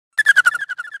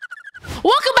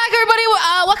Welcome back, everybody.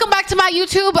 Welcome back to my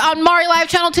YouTube on Mari Live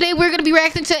channel. Today, we're going to be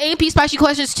reacting to AP Spicy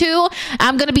Questions 2.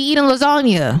 I'm going to be eating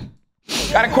lasagna.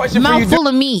 Got a question for you. Mouthful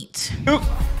of meat.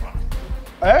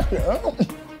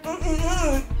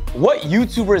 What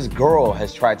YouTuber's girl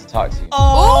has tried to talk to you?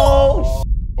 Oh,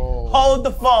 hold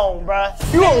the phone,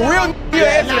 bruh. You a real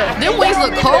nigga. Them wings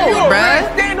look cold,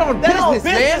 bruh. Stand on business,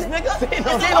 man.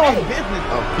 Stand on business.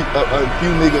 A few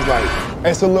niggas like.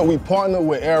 And so look, we partner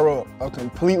with Era, a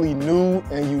completely new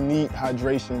and unique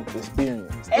hydration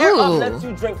experience. Air Up Ooh. lets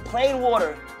you drink plain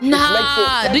water.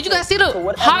 Nah, did you guys see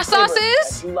the hot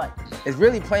sauces? Like. It's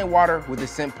really plain water with a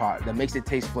scent pot that makes it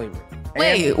taste flavored.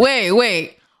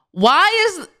 Wait. Why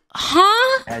is,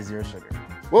 It has zero sugar.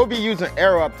 We'll be using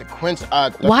Air Up to quench our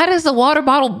why does the water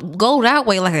bottle go that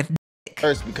way like a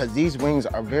thirst because these wings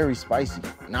are very spicy,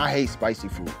 and I hate spicy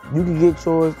food. You can get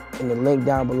yours in the link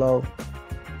down below.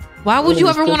 Why would you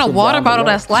ever want a water bottle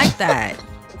that's like that?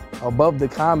 Above the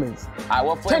comments.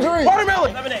 What flavor? Tangerine.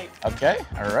 Watermelon. Lemonade. Okay,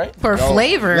 all right. For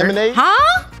flavor? lemonade?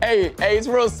 Huh? Hey, it's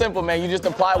real simple, man. You just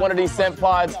apply one of these scent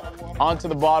pods onto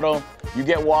the bottle. You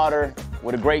get water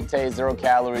with a great taste, 0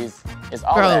 calories. It's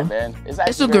all that, man.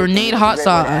 It's a grenade hot great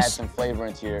way to add sauce. some flavor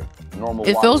into your normal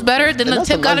It water. feels better than the that's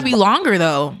a tip gotta nice be longer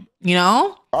though, you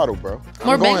know? Bottle, bro.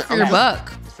 More bang for your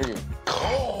buck. It's for you.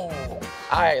 All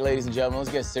right, ladies and gentlemen, let's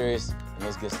get serious and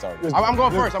let's get started. I'm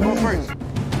going first.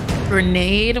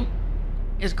 Grenade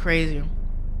is crazy.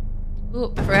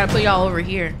 Ooh, I forgot to put y'all over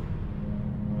here.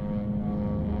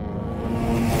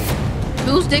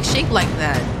 Whose dick shaped like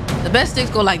that? The best dicks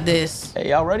go like this. Hey,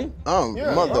 y'all ready?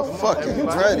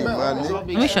 Motherfucking ready, man. Let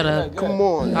me shut up. Come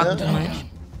on, Talk too man. much.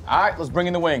 All right, let's bring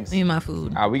in the wings. Give me my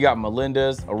food. We got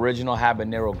Melinda's original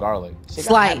habanero garlic. She got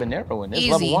Slight. habanero in this.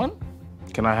 Easy. Level 1?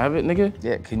 Can I have it, nigga?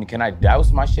 Yeah, can I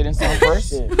douse my shit in some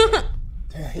first?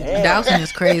 Dousing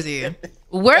is crazy.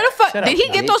 Where the fuck did he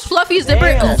get those fluffy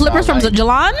Damn. flippers from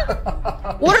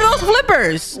Jalan? What are those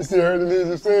flippers? You see her the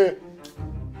niggas said,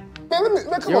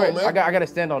 man, come on, man. I got to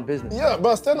stand on business. Yeah,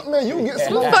 but stand up, man. You can get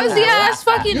some. Fuzzy ass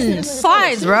fucking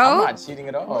slides, I'm bro. not cheating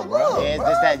at all, bro. Yeah, it's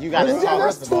just that you gotta talk.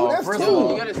 That's two.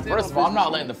 That's two. First of all, I'm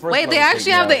not letting the first Wait, they level actually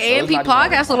take have me the out, so AMP it's not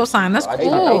even- podcast little sign. That's I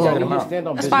cool. checked them out. Stand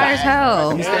on That's business. fire as hell.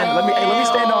 Let me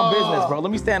stand on business, bro.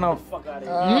 Let me stand on. All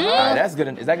right, that's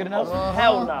good. Is that good enough?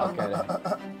 Hell no.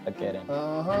 Okay then.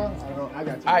 I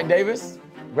got you. All right, Davis,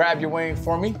 grab your wing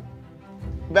for me.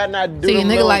 Better not do See, a them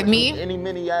nigga little- like me, Any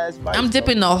mini ass spice. I'm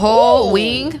dipping the whole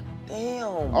wing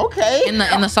Damn. Okay. in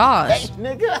the sauce.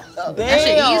 Nigga. That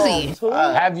shit easy.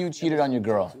 Have you cheated on your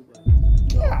girl?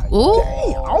 Ooh.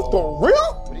 Off the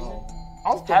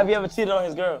real? Have you ever cheated on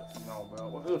his girl?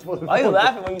 Why are you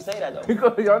laughing when you say that though?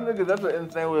 Because y'all niggas, that's an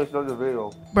insane way to start the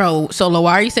video. Bro, Solo,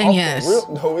 why are you saying yes? Real?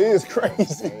 No, it is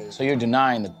crazy. So you're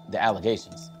denying the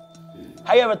allegations?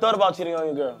 Have you ever thought about cheating on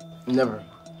your girl? Never.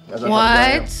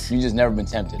 What? You just never been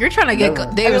tempted? You're trying to get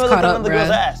Have you Davis ever caught looked at up, another girl's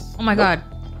bro. ass? Oh my God.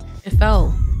 It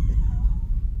fell.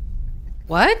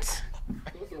 What?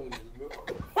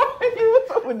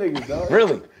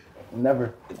 Really?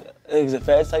 Never. Is it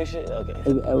fast type shit? Okay.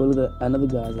 I will look at another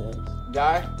guy's ass.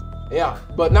 Guy? Yeah.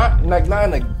 But not in like,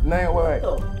 wait.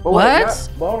 But What?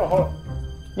 Hold on.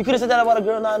 You could have said that about a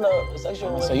girl not in a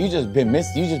sexual way. So you just been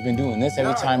doing this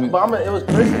every time you. But it was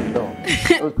Christian though.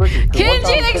 It was Christian.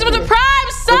 Kenji, thanks for the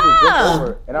prime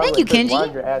sub. Thank you, Why's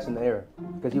Kenji. your ass in the air?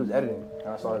 Because he was editing, and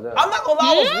I saw his ass. I'm not gonna lie,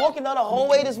 I was walking down the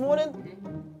hallway this morning.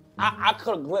 I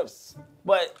could have glimpsed.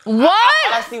 But all I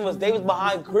What? seen was Davis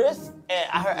behind Chris, and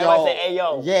I heard everybody say, "Hey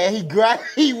yo." Yeah,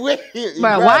 he with it.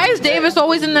 Bro, why is Davis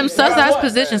always in them sus-ass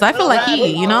positions? I feel like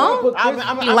he, you know?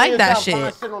 I He like that shit.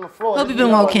 Hope you been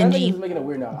well, He's Kenji. making it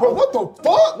weird now. Bro, what the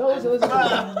fuck? No,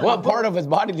 listen. What part of his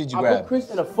body did you I grab? put Chris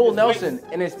in a full Nelson,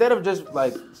 and instead of just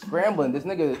like scrambling, this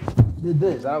nigga did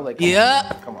this. And I was like,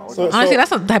 Yeah. come on. Honestly,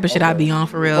 that's the type of shit I'd be on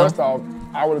for real. First off,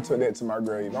 I would have took that to my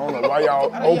grave. I don't know why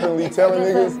y'all openly telling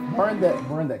niggas. Burn that.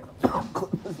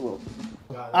 All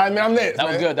right, man, I'm next. That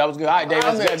was man. good. That was good. All right, Davis.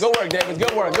 I'm Good. next. Good work, Davis.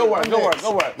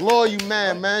 Good work. Lord, you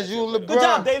man. You LeBron. Good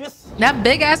job, Davis. That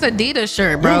big ass Adidas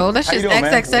shirt, bro. That How you shit's doing,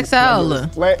 man?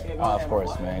 XXXL. Flat. Of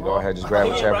course, man. Go ahead. Just grab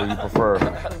whichever you prefer.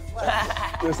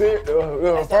 That's it.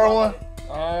 First one.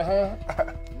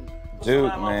 Dude,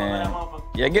 man.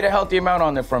 Yeah, get a healthy amount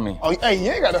on there from me. Oh, hey,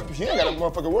 you ain't got to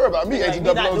motherfucking worry about me. He's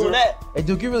not doing that. Hey,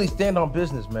 Duke, you really stand on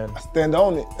business, man. Stand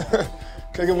on it.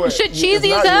 Kick it away. Shit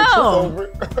cheesy It's as not you, hell.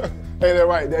 trip over it. Ain't that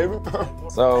right, David?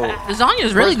 So, Lasagna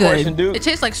is really First good. question, dude. It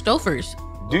tastes like Stouffer's.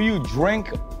 do you drink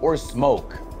or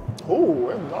smoke? Ooh,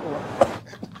 that's not right.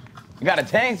 You got a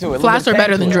tang to it. Flats are Little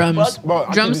better tang than to it. drums. Bro,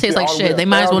 I Drums keep taste this like all the shit. way They up.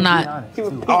 might as well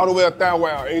not. All the way up that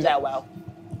wow. That wow.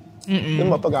 Them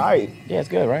motherfucker, aight. Yeah, it's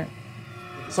good, right?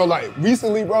 So like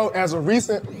recently, bro, as of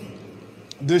recent,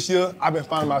 this year, I've been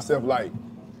finding myself like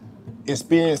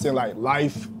experiencing like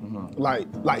life,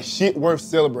 like shit worth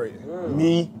celebrating.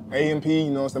 Me, AMP, you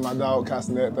know what I'm saying, my dog,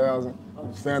 Castanet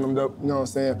 1000, Phantom, you know what I'm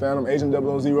saying, Phantom, Agent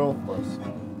 000,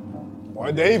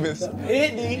 Boy Davis.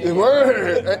 Hit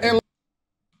Word. And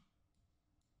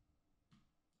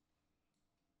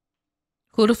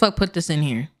Who the fuck put this in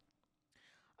here?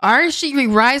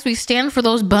 RSG Rise, we stand for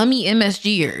those bummy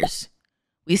MSGers.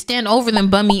 We stand over them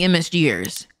bummy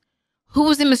MSGers. Who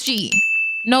was MSG?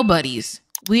 Nobody's.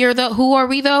 Who are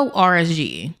we though?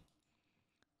 RSG.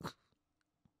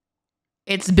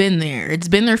 It's been there. It's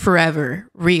been there forever.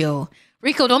 Real.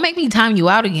 Rico, don't make me time you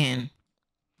out again.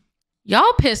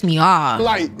 Y'all piss me off.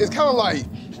 like, it's kind of like,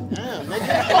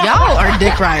 Y'all are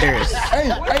dick riders. hey,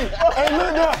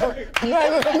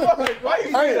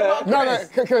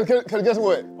 cause guess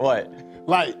what? What?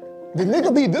 Like, the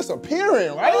nigga be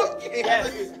disappearing, right?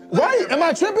 Right? Am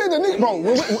I tripping? The nigga, bro,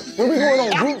 when we going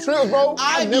on group trips, bro.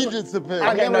 I need to disappear.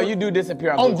 Okay, no, you do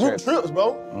disappear on On group group trips. trips,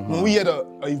 bro. When we at a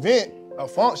event, a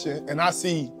function, and I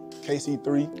see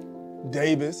KC3,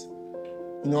 Davis,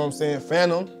 you know what I'm saying,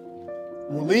 Phantom,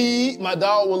 Waleed, my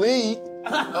dog Waleed.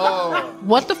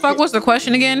 What the fuck was the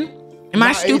question again? Am I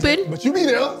my stupid? agent, but you be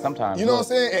there. Sometimes, You know what I'm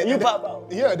saying? And You they- pop out.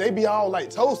 Yeah, they be all like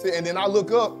toasted, and then I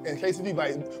look up, and KC be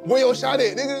like, where your shot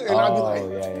at, nigga? And I be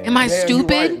like, yeah. Am I "Damn, you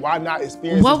stupid? right. Why not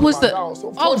experience What this was with my the... dog?" So,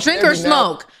 of Oh, course, drink or every now-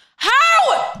 smoke.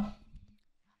 How?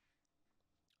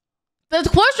 The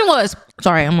question was...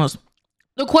 Sorry, almost.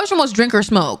 The question was drink or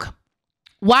smoke.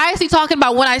 Why is he talking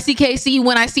about when I see KC,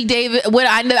 when I see David, when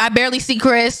I barely see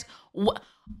Chris? What?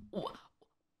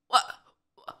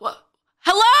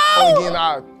 Hello? Again,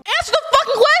 I Answer the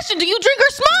fucking question. Do you drink or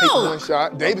take one smoke?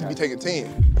 shot. Davis be taking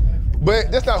 10.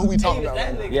 But that's not who we talking about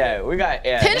right now. Yeah, we got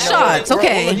 10 shots,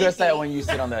 okay. We'll address that when you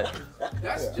sit on the.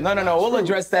 No. We'll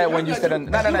address that when you sit on.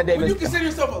 No, Would David. you consider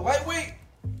yourself a lightweight?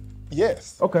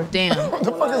 Yes. Okay. Damn.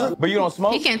 But you don't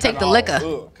smoke. He can't take the liquor.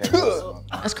 Ugh.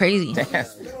 That's crazy.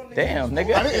 Damn,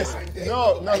 nigga. I didn't,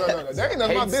 no. That ain't none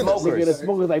of my Hate business. smokers. The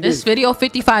smokers like This this. video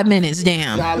 55 minutes.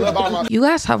 Damn. I love all my You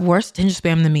guys have worse attention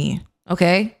spam than me.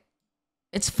 Okay?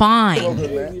 It's fine.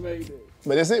 smokers, man.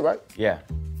 But that's it, right? Yeah.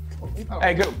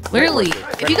 Hey, good. Literally,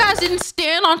 if you guys didn't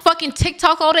stand on fucking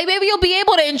TikTok all day, maybe you'll be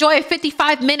able to enjoy a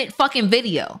 55-minute fucking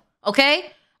video.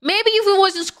 Okay? Maybe if you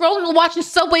wasn't scrolling and watching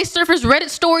Subway Surfers Reddit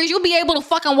stories, you'll be able to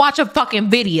fucking watch a fucking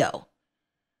video.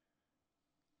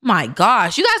 My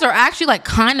gosh, you guys are actually like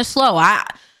kind of slow. Time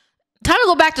to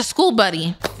go back to school,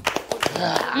 buddy.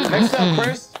 Next up,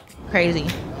 Chris. Crazy.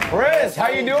 Chris, how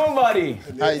you doing, buddy?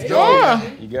 How you doing?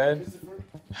 Yeah. You good?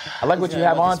 I like what you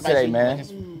have on today, man.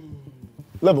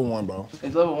 Level 1, bro.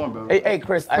 It's level 1, bro. Hey,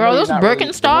 Chris. I Bro, know you're those not really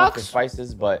Birkenstocks? the one for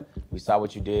spices, but we saw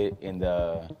what you did in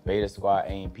the Beta Squad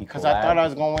AMP collab. Cause I thought I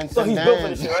was gonna win So some he's built for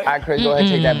this dance. shit, right? All right, Chris, go ahead,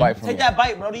 take that bite from me. Take that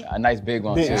bite, Brody. A nice big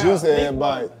one, Big too. juicy and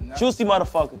bite. Juicy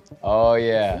motherfucker. Oh,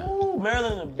 yeah. Ooh,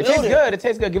 Maryland in the It tastes building. good. It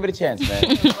tastes good. Give it a chance,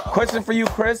 man. Question for you,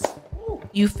 Chris.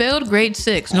 You failed grade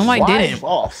 6. No, I didn't.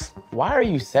 Off. Why are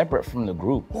you separate from the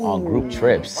group on group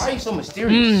trips? Why are you so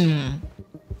mysterious?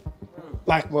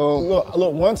 Like,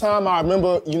 look, one time I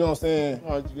remember, you know what I'm saying,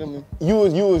 Oh, you get me?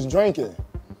 you was drinking.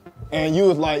 And you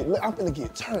was like, "Look, I'm finna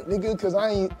get turned, nigga, cause I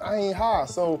ain't high,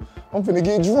 so I'm finna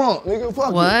get drunk, nigga.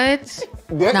 Fuck it." What?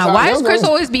 That's Now, how- why that's does Chris what-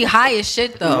 always be high as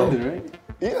shit, though?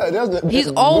 Yeah, that's the. He's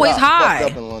always Fucked high.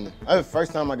 up in London. That's the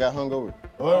first time I got hungover.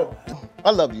 What?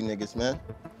 I love you niggas, man.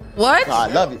 What? I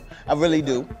love you. I really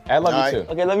do. I love All you, right.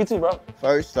 too. Okay, love you too, bro.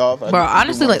 First off, Bro, I do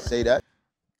honestly, wanna like- say that.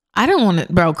 I don't want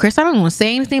to, bro, Chris, I don't want to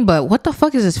say anything, but what the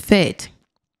fuck is this fit?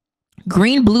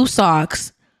 Green, blue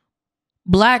socks,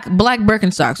 black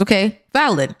Birkenstocks, okay?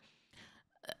 Valid.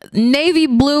 Navy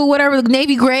blue, whatever,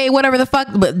 navy gray, whatever the fuck,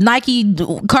 but Nike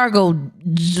cargo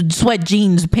sweat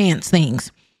jeans, pants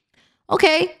things.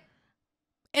 Okay.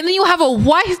 And then you have a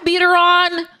wife beater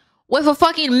on with a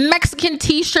fucking Mexican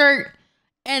t-shirt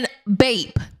and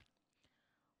babe.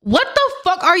 What the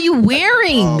fuck are you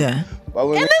wearing? But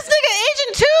when And this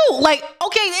nigga Asian too. Like,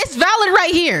 okay, it's valid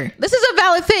right here. This is a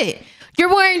valid fit.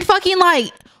 You're wearing fucking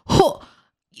like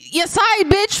your side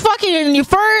bitch fucking in your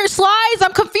fur slides.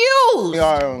 I'm we confused.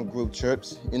 are on group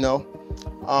trips, you know.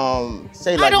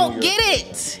 Say like I don't New get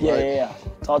York. it. Yeah.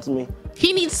 Talk to me.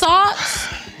 He needs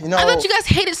socks. You know, I thought you guys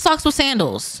hated socks with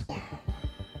sandals.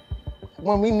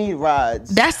 when we need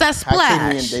rides, That's that I say me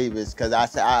and splash. Davis, because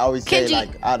I always say Kenji. like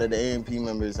out of the AMP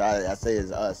members, I say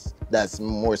it's us. That's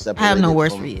more separated. I have no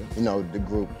words from, for you. You know, the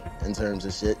group in terms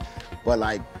of shit. But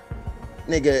like,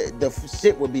 nigga, the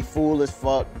shit would be full as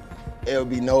fuck. It would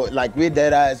be no, like, we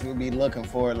dead eyes would be looking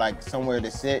for like somewhere to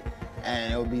sit.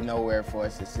 and it would be nowhere for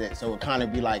us to sit. So it would kind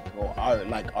of be like, well,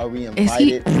 are we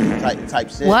invited? Type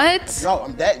shit. What? No,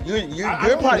 that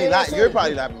you're probably not. You're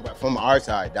probably not. But from our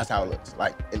side, that's how it looks.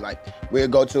 Like we'll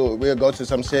go to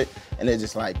some shit, and it's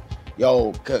just like,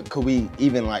 yo, could we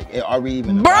even like? Are we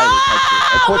even invited? Type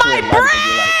shit. Of course, we're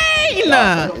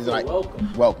invited. It's like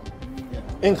welcome.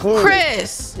 Included.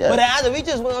 Chris. Yeah. But after we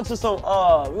just went on to some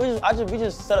we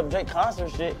just set up Drake concert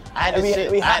shit.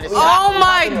 Oh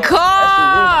my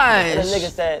gosh. And the nigga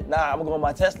said, nah, I'm gonna go on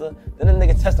my Tesla. Then the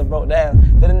nigga Tesla broke down.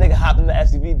 Then the nigga hopped in the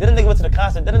SUV. Then the nigga went to the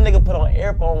concert. Then the nigga put on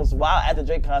earphones while at the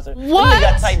Drake concert. What? Then the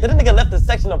nigga got tight. Then the nigga left the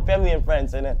section of family and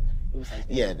friends and then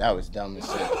yeah, that was dumb as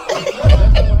shit.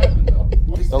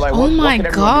 So like, Oh my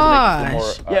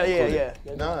gosh. Yeah.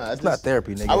 Nah, It's not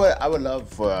therapy, nigga. I would love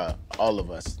for all of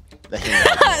us.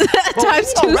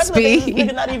 Times two speed.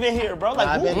 Nigga not even here, bro.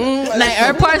 Like, Like,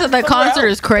 every part of the concert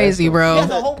is crazy, bro.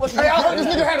 Hey, I heard this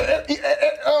nigga had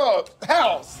a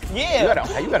house.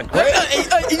 Yeah. You got a great.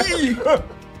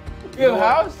 You have a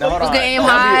house? No, hold What's on. good, Aim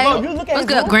High? What's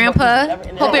good, Grandpa?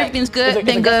 Hope everything's good.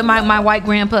 Been good, my white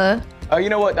grandpa. Oh, you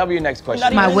know what? That'll be your next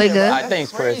question. My wigger. All right,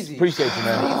 thanks, Chris. Crazy. Appreciate you,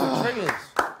 man. You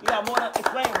got more to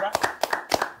explain, bro.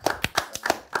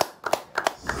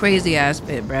 Crazy ass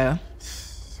bit, bro.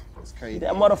 It's crazy.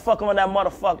 That motherfucker on that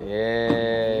motherfucker.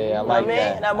 Yeah, I My like man,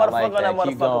 that. that I like motherfucker on that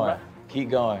Keep motherfucker, going. bro. Keep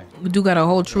going. We do got a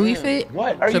whole Truey fit.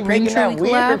 What are you Supreme making that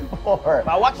Truey weird collab. for?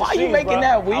 I watch your Why are you streams, making bro.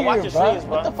 that weird, I watch your bro? streams,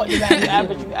 bro. What the fuck is You that?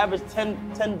 average 10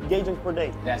 engagements per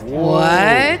day. That's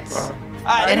What?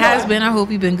 It has been. I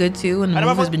hope you've been good too, and the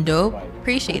move has been dope. Right.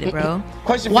 Appreciate it, bro.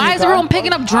 Question for Why you, is everyone Kai.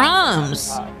 picking up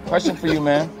drums? Question for you,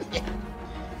 man.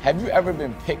 Have you ever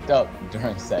been picked up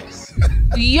during sex?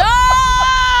 Yo! I'm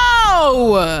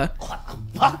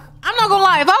not gonna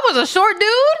lie. If I was a short dude,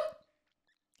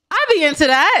 I'd be into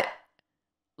that.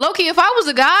 Low-key, if I was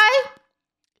a guy,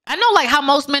 I know like how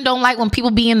most men don't like when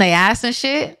people be in their ass and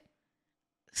shit.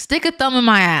 Stick a thumb in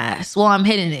my ass while I'm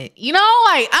hitting it. You know,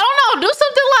 like, I don't know, do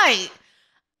something like,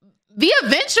 be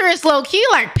adventurous, low-key,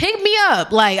 like pick me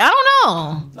up. Like, I don't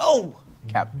know. No.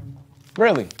 Cap.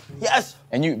 Really? Yes.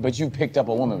 But you picked up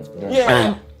a woman during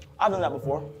Yeah. I've done that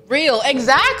before. Real,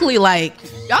 exactly. Like,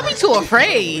 y'all be too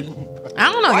afraid.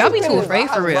 I don't know, y'all be too afraid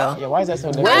for real. Yeah, why is that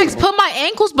so different? Max, put my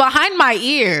ankles behind my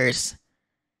ears.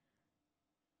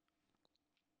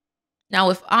 Now,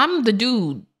 if I'm the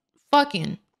dude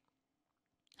fucking,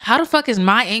 how the fuck is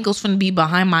my ankles finna be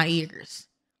behind my ears?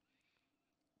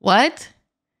 What?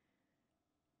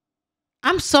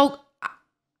 I'm so...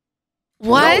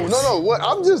 What? No. What?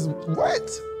 I'm just what?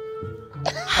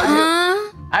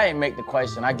 Huh? I didn't make the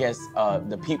question. I guess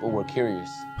the people were curious.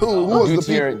 Who was the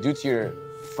people? Due to your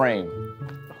frame.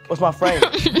 What's my frame?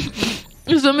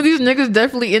 Some of these niggas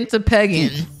definitely into pegging.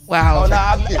 Wow. Oh,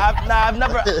 I've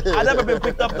never been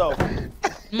picked up though.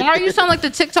 Mar, you sound like the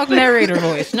TikTok narrator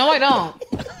voice. No, I don't.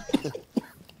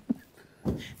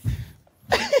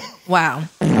 Wow.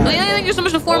 Well, you think you're so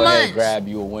much for 4 Go ahead, months. grab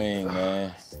you a wing,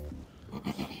 man.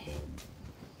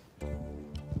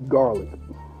 Garlic.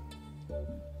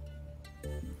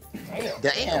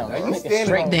 Damn. You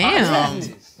standing on Damn.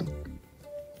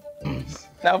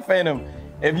 Now, Phantom,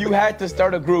 if you had to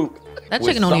start a group That with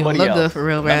chicken don't even somebody look else, good for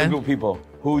real, another bruh. group of people,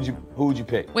 who would you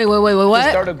pick? Wait, To what?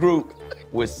 start a group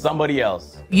with somebody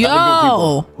else. Yo. Another group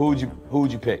of people, who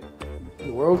would you pick?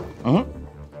 The world?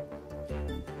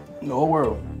 Mm-hmm. The whole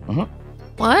world.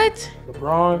 What?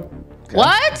 LeBron,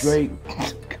 What? Drake,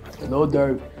 Lil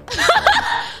Durk,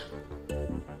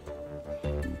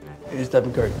 and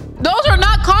Stephen Curry. Those are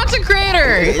not content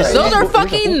creators. Those are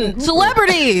fucking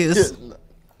celebrities.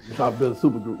 So I built a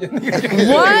super group. What?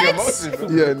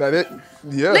 Yeah, now that.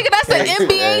 Yeah. Nigga, that's an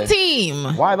NBA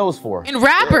team. Why those four? And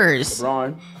rappers.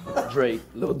 LeBron, Drake,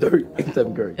 Lil Durk, and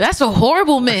Stephen Curry. That's a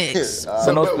horrible mix.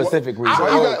 So no specific reason.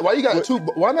 Why you got two?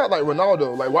 Why not like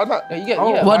Ronaldo? Like why not? Yeah, you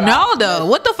got Ronaldo,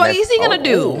 what the fuck is he gonna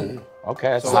do? Okay,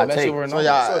 that's a So hot Messi take. or So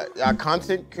Ronaldo? y'all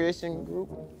content creation group?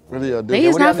 Really? They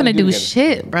is what not y'all finna gonna do do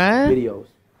shit, bruh. Videos.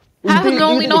 How he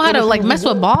only know how to like mess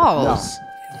with balls?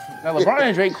 Now LeBron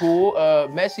and Drake cool.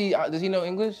 Messi, does he know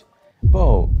English?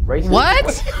 Bro, Racist.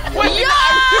 What?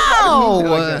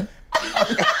 Yo!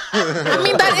 I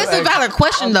mean, that is a valid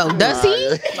question though. Does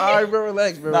he? All right, bro,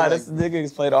 relax, bro. nah, this nigga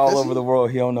is played all over the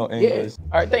world. He don't know English.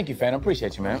 All right, thank you, Phantom.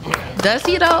 Appreciate you, man. Does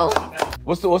he though?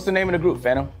 What's the name of the group,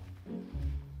 Phantom?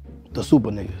 The super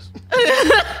niggas.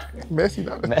 Messi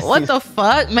not. What the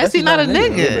fuck? Messi not a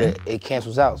nigga. It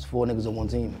cancels out. It's 4 niggas on one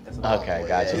team. Okay,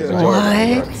 gotcha.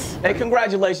 What? Hey,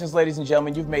 congratulations, ladies and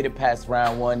gentlemen. You've made it past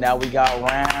round 1. Now we got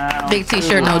round Big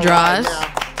t-shirt, no draws.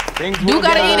 Things You will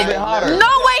gotta get a eat little it. bit hotter. No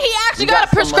way, he actually You got a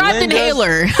some prescribed Melinda's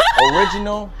inhaler.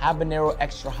 Original habanero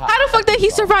extra hot. How the fuck did he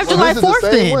survive So July this is the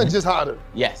 4th same one, then? just hotter.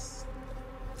 Yes.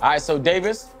 All right, so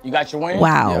Davis, you got your win.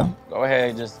 Wow. Yeah. Go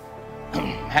ahead, just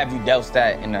have you doused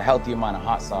that in a healthy amount of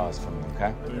hot sauce for me,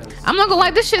 okay? I'm not gonna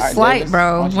lie, this shit's All right, slight, Davis,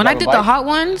 bro. why don't you When I grab a did the bite? hot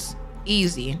ones,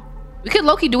 easy. We could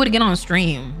low-key do it again on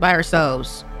stream by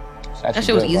ourselves. That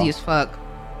shit was easy as fuck.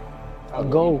 I'll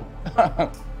go.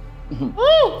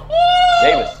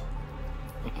 Davis,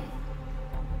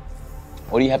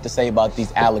 what do you have to say about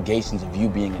these allegations of you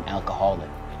being an alcoholic?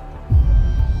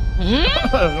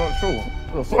 That's not true.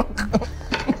 What the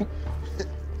fuck?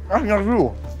 That's not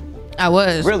true. I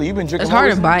was. Really, you've been drinking? It's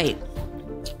hard to recently?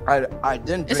 bite. I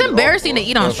didn't. It's drink it all embarrassing to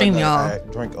before. eat on Matter of stream, fact, y'all.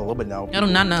 I drink a little bit now. I do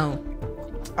not know.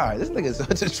 All right, this nigga is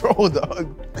such a troll,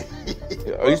 dog.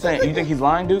 Are you saying you think he's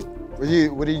lying, dude?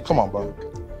 What do you? Come on, bro.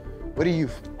 What do you?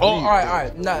 Oh, all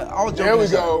right. Nah, I was joking. There we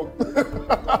aside. go.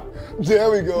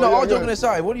 There we go. No, Yeah, all yeah. joking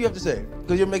aside. What do you have to say?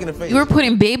 Because you're making a face. You were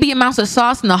putting baby amounts of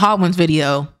sauce in the hot ones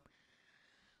video.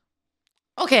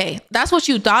 Okay, that's what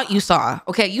you thought you saw.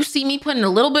 Okay, you see me putting a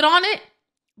little bit on it,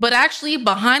 but actually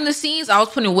behind the scenes, I was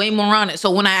putting way more on it.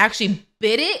 So when I actually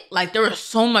bit it, like there was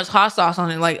so much hot sauce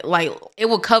on it, like it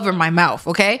would cover my mouth.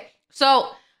 Okay, so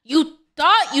you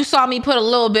thought you saw me put a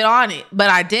little bit on it, but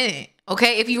I didn't.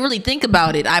 Okay, if you really think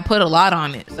about it, I put a lot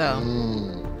on it. So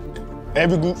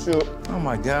Every group should. Oh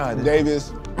my God.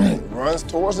 Davis runs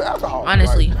towards the alcohol.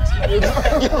 honestly, The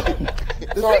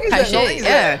thing is type that, no, shit.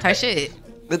 Yeah, type shit.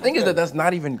 the thing is that that's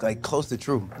not even like close to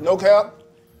true. No cap,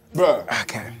 bruh.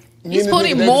 Okay. Me He's and this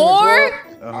putting nigga Davis in the more?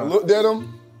 club, I looked at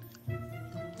him.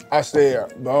 I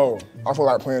said, bro, I feel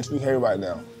like playing Truth Hater right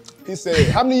now. He said,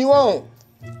 how many you on?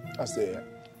 I said,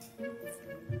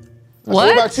 what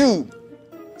What? about you?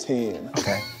 10.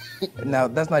 Okay. Now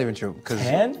that's not even true. Cause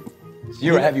And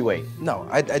you're a heavyweight. no,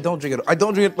 I don't drink it. I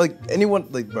don't drink it like anyone.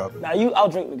 Like, bro, Now you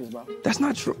out drink niggas, bro. that's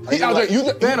not true. I was like,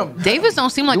 you Phantom. Davis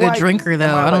don't seem like Do a I- drinker though.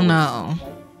 am I I don't like- know.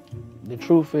 The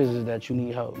truth is that you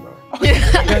need help, bro.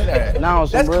 Now Now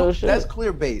some real shit. That's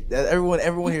clear bait. That everyone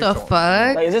here. The is throwing.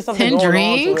 fuck? Like, is this something 10 going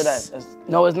on to drinks? it that's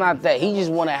No, it's not that. He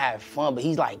just want to have fun, but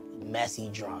he's like messy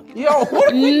drunk. Yo,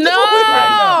 what are we doing?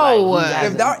 No. Like,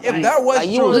 If that was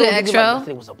you true, was Look looking at like extra. this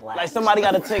thing was a black. like somebody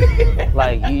got to take.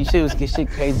 like you shit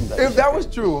crazy. Like, if that was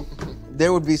true,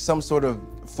 there would be some sort of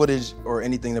footage or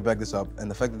anything to back this up. And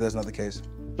the fact that that's not the case.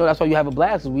 no, that's why you have a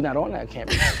blast. 'Cause we not on that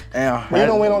camera. And You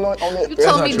don't win on that. You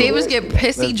told not me true. Davis get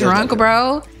pissy That's drunk, not bro.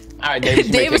 All right, Davis.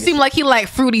 you may Davis take seemed it. like he like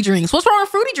fruity drinks. What's wrong with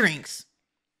fruity drinks?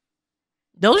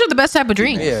 Those are the best type of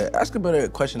drinks. Yeah, ask a better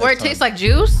question. Where it next time. tastes like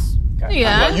juice.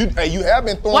 Yeah. You have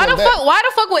been throwing Why the them back. fuck? Why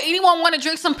the fuck would anyone want to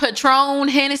drink some Patron,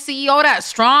 Hennessy, all that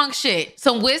strong shit?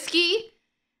 Some whiskey,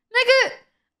 nigga.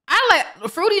 I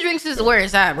like fruity drinks is where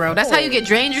it's at, bro. That's how you get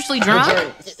dangerously drunk.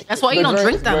 That's why you The don't drink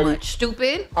drinks, that baby. much,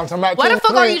 stupid. I'm talking about Why the two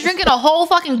fuck are you drinks. drinking a whole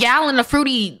fucking gallon of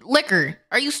fruity liquor?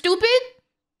 Are you stupid?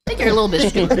 I think you're a little bit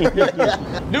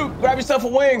stupid. Dude, grab yourself a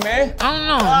wing, man. I don't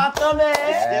know. Ah, come man.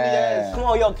 Yeah. Come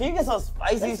on, yo, can you get some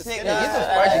spicy shit? Yeah, get some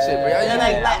spicy shit, bro. Yeah,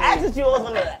 like ask what you was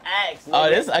on the ask. Oh,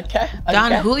 this okay.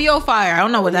 Don Julio Fire. I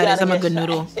don't know what that is. gotta I'm a get good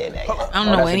noodle. spicy, nigga. I don't Oh,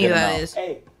 know that's what a any good of that amount. is.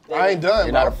 Hey, I ain't done,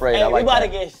 You're not bro. afraid. hey, I we like about to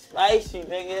that. get spicy,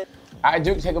 nigga. All right,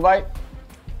 Duke, take a bite.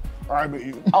 All right, but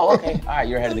you. Oh, okay. All right,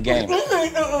 you're ahead of the game.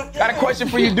 Got a question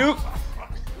for you, Duke.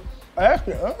 Ask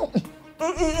me.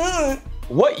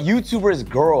 What YouTuber's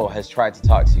girl has tried to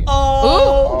talk to you?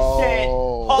 Oh, shit.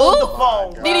 Hold the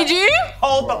phone. bro. DDG?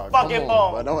 Hold the fucking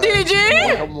phone.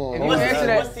 DDG? Come on. If you What's answer the-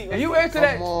 that, what's the- if you answer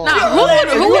that,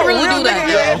 Nah, who would really do that?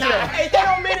 Yeah, though? Hey, they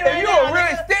don't mean it right if you now, a real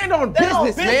nigga. stand on Stand on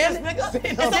business, man. nigga. Stand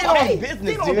It's on okay.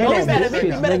 business, Stand on dude. business. You better Biscuits, be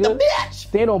the nigga.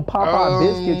 bitch. They don't Popeye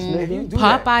biscuits,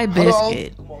 nigga. Popeye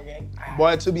biscuit. Come on, gang.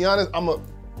 Boy, to be honest,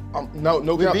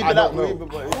 no cap, Beep I it up. don't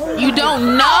Beep know. it up. You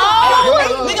don't know?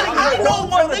 Nigga, I know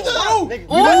one, nigga.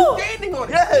 Ooh. Standing on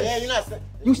it. Yeah, you're not.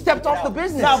 You stepped off the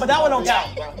business. Nah, but that one don't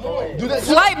count. Do that.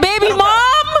 Flight baby mom?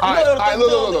 All right,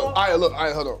 look. All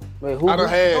right, hold on. Wait, who? I done Don't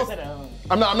say had. that.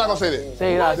 I'm not gonna say that.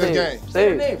 Say it out. This Say game. it. Say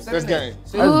it. That's game.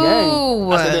 That's gang.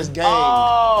 Ooh. I said that's game.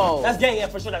 Oh. That's gang, yeah,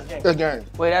 for sure, that's gang. That's game.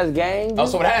 Wait, that's gang? Oh,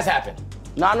 so it has happened.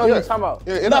 No, I know Yeah. you're talking about.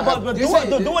 Yeah, it No, don't but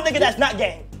happen. do a nigga that's not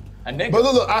gang. A nigga. But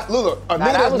look, a nigga that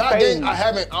that's was not crazy. gang. I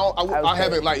haven't was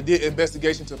haven't like did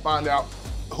investigation to find out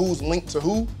who's linked to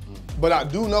who. But I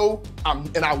do know,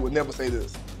 and I would never say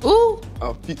this. Ooh.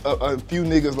 A few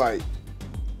niggas like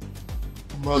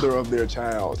mother of their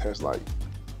child has like.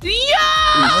 Yeah.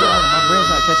 My brain's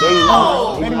not catching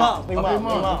Oh, baby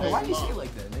mom. Why do you say it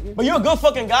like that, nigga? But you're a good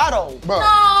fucking guy though. Bro,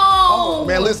 No.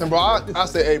 man, listen, bro. I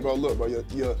said, hey, bro, look, bro,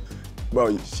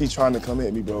 Bro, she trying to come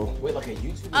at me, bro. Wait, like a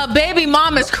YouTube? A baby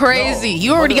mom is crazy.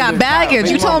 You already got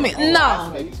baggage. You told me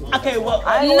no. Okay, well,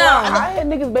 I ain't No. gonna lie, I had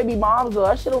niggas baby moms though.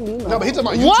 That shit don't mean nothing. No, but he talking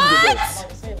about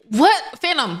YouTube. What? What?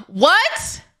 Phantom?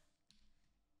 What?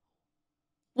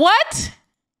 What?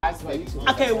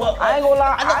 okay, well, I ain't gonna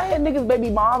lie, I had niggas baby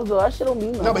moms though. That shit don't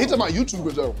mean nothing. No, but he talking about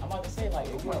YouTubers though.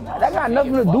 That got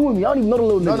nothing to do with me. I don't even know the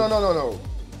little nigga. No.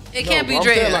 It can't be I'm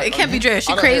Drea. saying, like, It can't be Drea.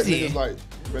 She I done had crazy. niggas like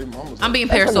baby mamas. I'm being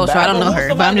parasocial. I don't know her,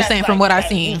 but I'm just saying from what I've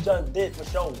seen. I'm trying to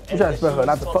expect her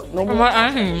not to fuck no From more. what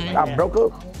I've seen. I broke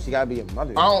up. She gotta be a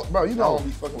mother. I don't, bro. You know I don't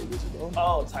be fucking with bitches, bro.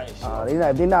 oh, tight shit.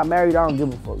 They not married. I don't give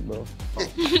a fuck, bro.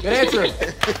 Good answer.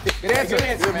 Good answer.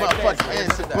 Good motherfucking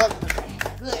answer.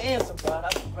 Good answer, bro.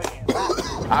 That's a great answer.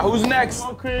 Who's next? Come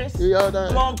on, Chris. Do y'all done?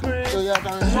 Come on, Chris. Do y'all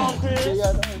done? Come on, Chris. Do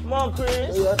y'all done? Come on,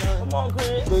 Chris. Do y'all done? Come on,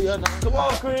 Chris. Do y'all done? Come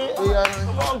on, Chris. Do y'all done?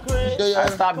 Come on, Chris. Do y'all All right,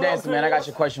 done? stop dancing, man. I got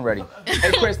your question ready.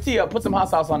 Hey, Chris, tee up. Put some hot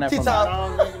sauce on that for me.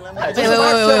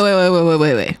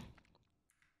 Wait.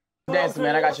 Dancing,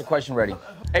 man. I got your question ready.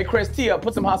 Hey, Chris, tee up.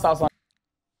 Put some hot sauce on.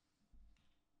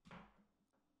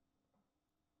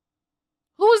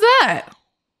 Who was that?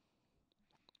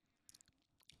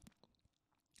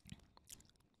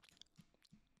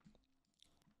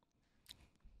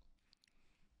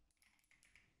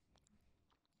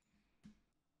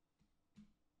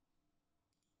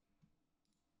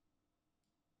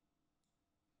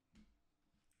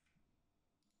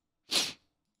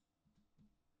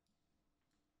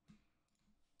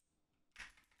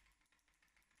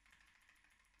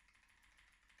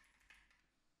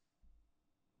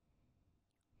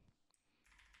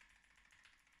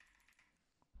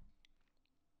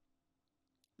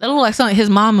 That look like something his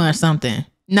mama or something.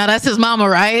 No, that's his mama,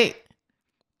 right?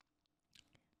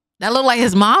 That look like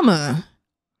his mama.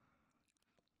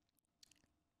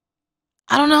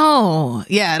 I don't know.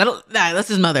 Yeah, that's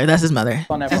his mother. That's his mother.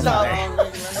 On that for me.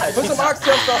 Put some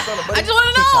oxtail sauce on it, I buddy. just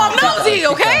want to know. I'm nosy,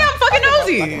 okay? I'm fucking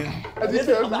nosy.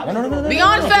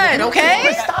 Beyond fed,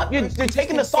 okay? Stop. You're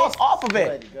taking the sauce off of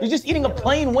it. You're just eating a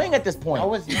plain wing at this point.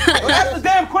 That's the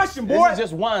damn question, boy. This is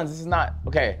just ones. This is not.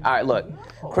 Okay. All right, look.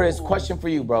 Chris, question for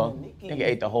you, bro. Nigga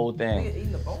ate the whole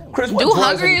thing. Chris, what Dude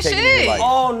drugs hungry have you as taken in your shit. life?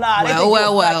 Oh, nah. they Well, think you're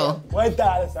well, well. fucking- Wait,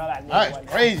 that's all I need. That's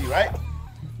crazy, right?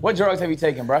 What drugs have you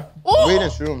taken, bro? Weed Ooh,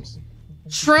 and shrooms.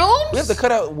 shrooms? We have to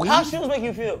cut out weed. How shoes make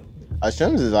you feel?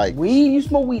 Shrooms is like. Weed? You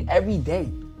smoke weed every day.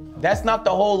 That's not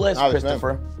the whole list, I was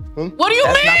Christopher. What do you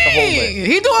That's not the whole mean? list.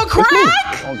 He doing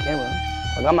crack? On camera.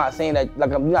 Like, I'm not saying that.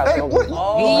 Like, I'm not Hey, smoking.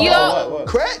 what? Yo,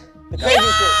 Crack?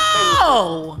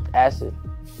 yo. Acid.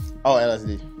 Oh,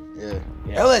 LSD. Yeah.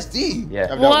 LSD. Yeah. I've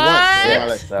done What? once in my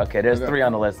life. So, okay, there's 3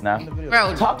 on the list now.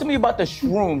 Bro, Talk to me about the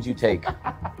shrooms you take.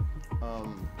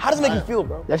 How does it make you feel,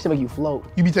 bro? That shit make you float.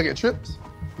 You be taking trips?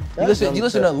 You listen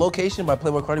to Location by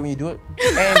Playboi Carti when you do it?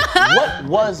 And what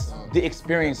was the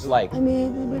experience like? I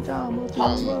mean, bitch, I'm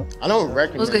I don't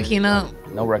recommend what's good, it, Keno?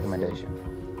 No recommendation.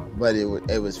 but it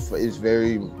was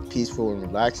very peaceful and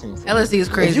relaxing. For me. LSD is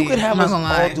crazy. If you could have I'm not us gonna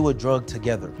all lie. do a drug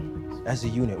together as a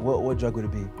unit, what drug would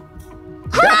it be?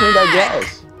 Definitely that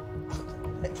gas.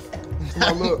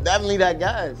 My look. Definitely that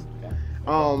gas.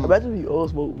 Imagine if you all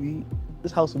smoke weed.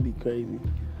 This house would be crazy.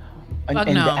 And, Fuck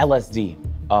and no. the LSD.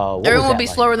 What Everyone was will that be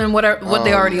like? slower than what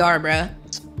they already are, bruh.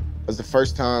 It was the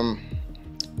first time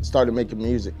I started making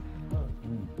music.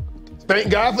 Thank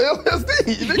God for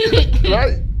LSD, nigga.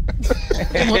 Right?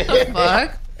 What the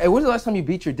fuck? Hey, when's the last time you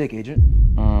beat your dick, Agent?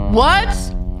 What?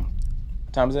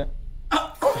 What time is it?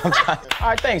 All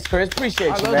right, thanks, Chris.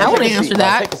 Appreciate you, man. I wouldn't Take a answer seat, bro.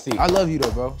 that. Take a seat. I love you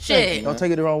though, bro. Shit. Don't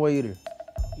take it the wrong way either.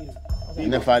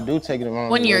 And if I do take it the wrong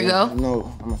 1 year way, ago.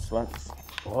 no, I'm a slut.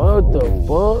 What the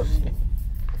fuck?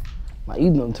 My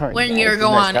you done turned. 1 year ago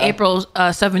on April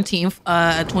 17th,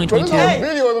 2022. This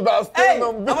video is about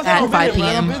stealing them bitches. At 5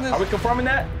 p.m. Are we confirming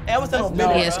that? Hey, what's that on No,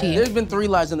 video? EST. there's been 3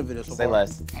 lies in the video so Say far.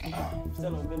 less.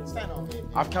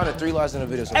 I've counted 3 lies in the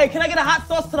video so far. Hey, can I get a hot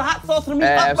sauce to the hot sauce to the meat?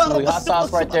 Absolutely. Hot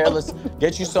sauce right there. Let's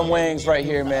get you some wings right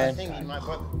here, man.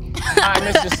 Hi,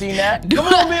 Mr. C-Nat. Come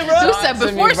on, man, bro. You said Talk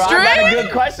to me, before bro. I got a stream?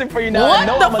 good question for you now. What I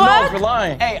know the I'm a nose fuck? for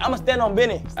lying. Hey, I'ma stand on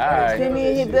business. All right. Can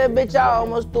he hit that bitch out?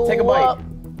 Almost threw Take a bite. up.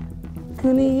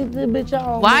 Can he hit that bitch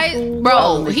out? Why,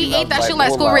 bro? He ate that shit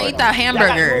like school. Ate that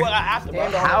hamburger.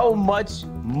 How much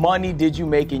money did you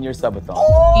make in your subathon?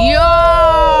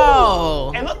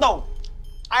 Yo. And look though,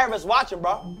 Iris watching,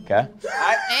 bro. Okay.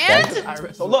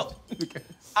 And So look,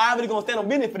 I'm really gonna stand on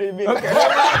business for this video.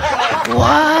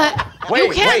 what? Wait,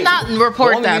 You cannot wait.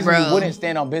 report The only that, reason You bro. wouldn't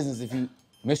stand on business if you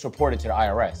misreported to the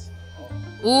IRS.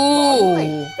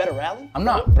 Ooh. Federale? I'm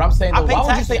not, but I'm saying, I though, pay why would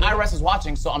you taxes, say bro. IRS is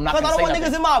watching, so I'm not Because gonna I say don't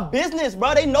want nothing. niggas in my business,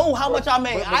 bro. They know how much I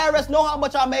made. IRS know how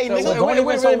much I made, So nigga. it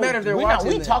wouldn't really matter if they're watching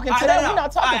We then. talking to them, we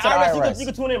not talking to the IRS. You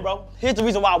can tune in, bro. Here's the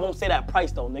reason why I won't say that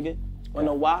price, though, nigga. Wanna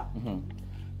know why?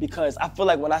 Because I feel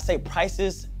like when I say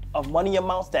prices of money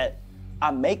amounts that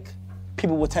I make,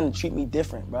 people will tend to treat me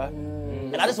different, bro.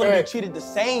 And I just want to be treated the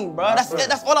same, bro.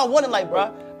 That's all I want in life, bro.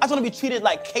 I just want to be treated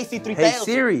like KC3000. Hey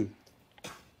Siri,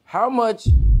 how much?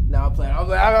 Now I'm playing.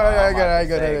 I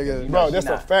got it. Bro, that's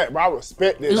a fact, bro. I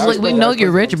respect this. It's I like, we respect know that.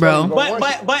 you're rich, bro.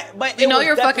 But You know it was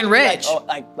you're fucking definitely rich.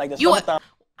 Like the You, summertime.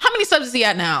 how many subs is he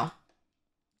at now?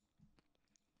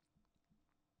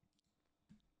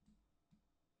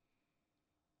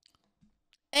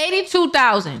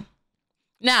 $82,000.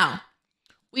 Now,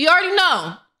 we already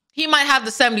know he might have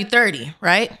the 70-30,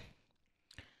 right?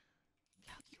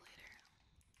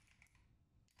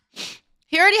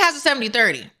 He already has a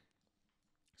 70-30.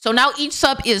 So now each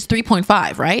sub is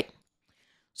 3.5, right?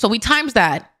 So we times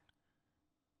that.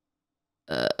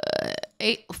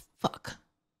 8, fuck.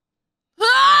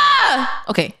 Ah!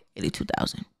 Okay,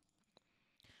 82,000.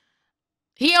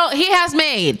 He has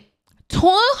made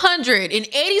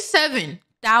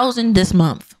 287,000 this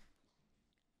month.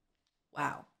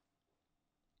 Wow.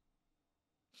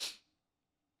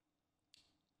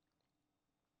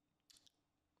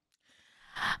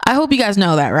 I hope you guys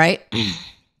know that, right?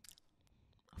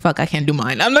 Fuck, I can't do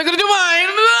mine. I'm not gonna do mine.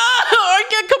 I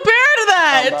can't compare to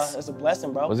that. Bro, it's a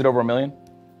blessing, bro. Was it over $1 million?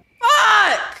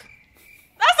 Fuck.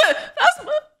 That's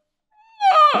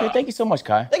Okay, thank you so much,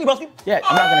 Kai. Thank you, broski. Yeah,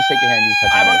 I'm not gonna shake your hand. You was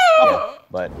touching yours. Yeah,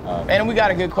 but and we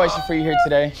got a good question for you here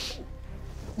today.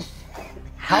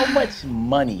 How much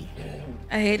money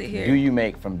I hate it do here. you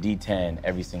make from D10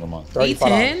 every single month? D10?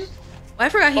 Well, I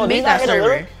forgot he Oh, made these that not in the server.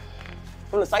 lyric?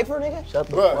 From the cipher, nigga? Shut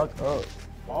the Bruh. fuck up.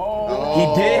 He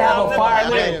did have a fire Now,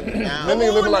 lyric. now. That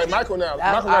nigga looking like Michael now.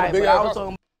 Michael got a big ass.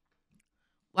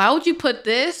 Why would you put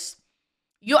this?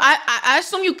 I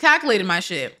assume you calculated my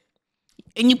shit.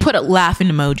 And you put a laughing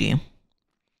emoji. Are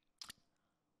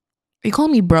you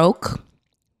calling me broke?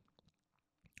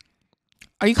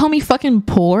 Are you calling me fucking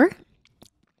poor?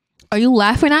 Are you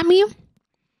laughing at me?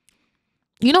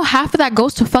 You know half of that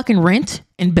goes to fucking rent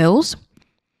and bills,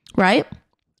 right?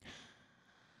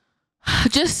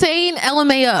 Just saying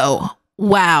LMAO.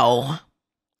 Wow.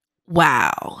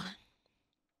 Wow.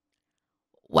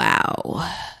 Wow.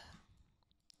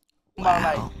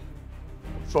 Like,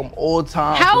 from old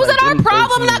times. How is that our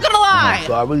problem? I'm not gonna lie.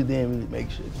 So I really didn't really make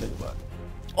shit think about it.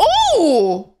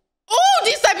 Ooh,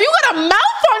 D-Step, you got a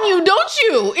mouth on you, don't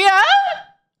you? Yeah?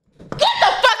 Get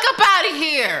the fuck up out of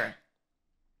here.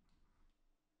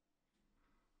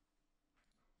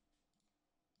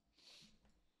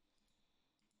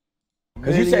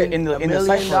 Because you said in the $1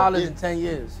 million cipher. in 10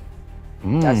 years.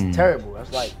 That's terrible.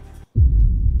 That's like.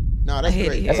 No, that's hate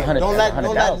great. it. That's 100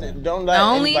 Don't let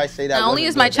Not only, anybody say that. not only wasn't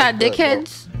is my good. chat That's good, bro.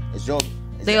 dickheads, It's your.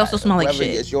 they also smell like whoever-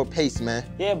 shit. It's your pace, man.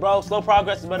 Yeah, bro. Slow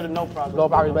progress is better than no progress. Slow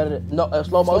power is better than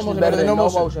slow motion is better than no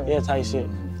motion. Yeah, tight shit.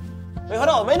 Wait, hold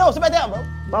on. Wait, no, sit back down, bro.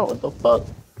 Bro, what the fuck?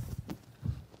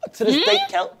 To the state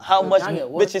count, how much I get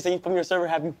what? bitches from your server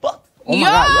have you fucked? Oh my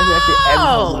god, that's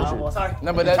Oh, sorry.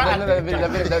 No, but that I'm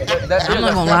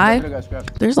not gonna lie.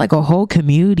 There's like a whole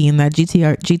community in that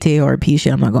GTA RP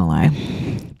shit. I'm not gonna lie.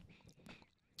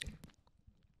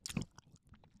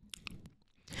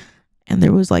 And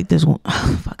there was like this one.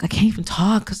 Oh, fuck, I can't even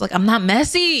talk because like I'm not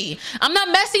messy. I'm not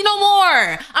messy no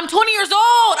more. I'm 20 years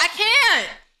old. I can't.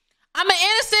 I'm an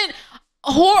innocent,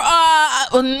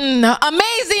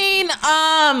 amazing,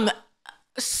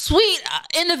 sweet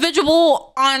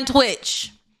individual on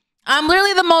Twitch. I'm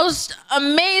literally the most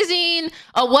amazing.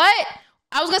 What?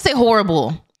 I was gonna say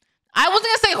horrible. I wasn't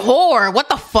gonna say whore. What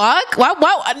the fuck? What? No,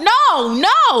 I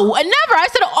never. I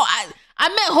said I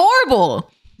meant horrible.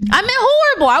 I meant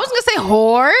horrible. I wasn't gonna say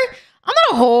whore. I'm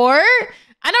not a whore.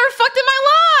 I never fucked in my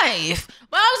life.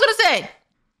 But I was gonna say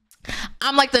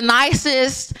I'm like the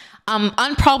nicest,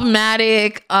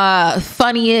 unproblematic,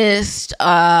 funniest.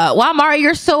 Wow, Mari,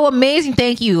 you're so amazing.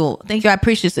 Thank you. I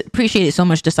appreciate it so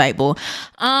much, Disciple.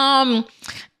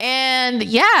 And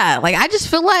yeah, like I just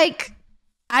feel like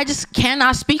I just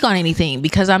cannot speak on anything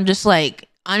because I'm just like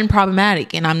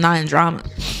unproblematic and I'm not in drama.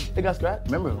 They got scrapped.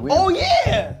 Remember? Oh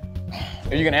yeah.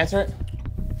 Are you gonna answer it?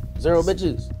 0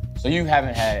 bitches. So you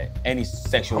haven't had any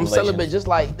sexual I'm relations? celibate just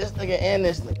like this nigga and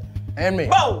this nigga. And me.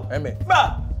 Bro. And me. Bro,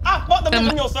 I fucked up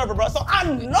from your server, bro. So I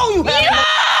know you have.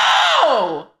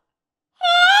 Yo!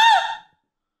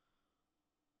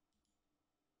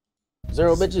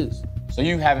 0 bitches. So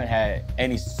you haven't had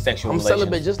any sexual I'm relations?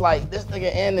 celibate just like this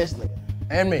nigga and this nigga.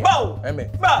 And me. Bro. And me.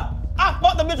 Bro, I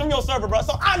fucked the bitch from your server, bro.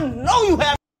 So I know you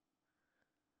have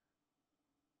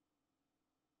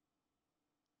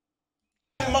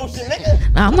emotion,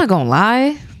 nigga. Now, I'm not gonna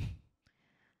lie.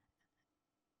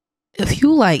 If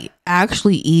you like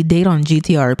actually date on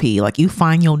GTRP, like you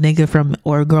find your nigga from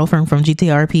or girlfriend from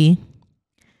GTRP,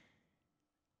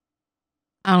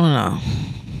 I don't know.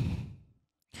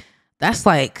 That's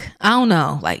like, I don't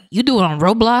know. Like you do it on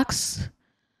Roblox,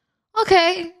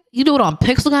 okay. You do it on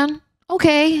Pixelgun,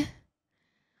 okay.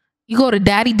 You go to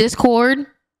Daddy Discord,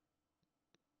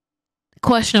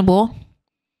 questionable.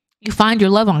 You find your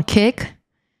love on Kick,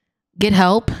 get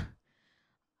help.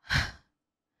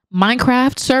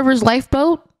 Minecraft servers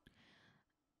Lifeboat,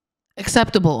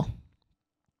 acceptable.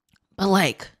 But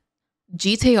like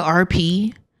GTA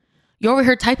RP, you're over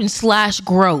here typing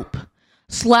 /grope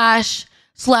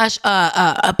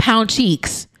 / pound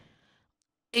cheeks,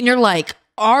 and you're like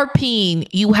RPing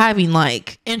you having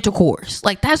like intercourse.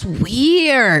 Like that's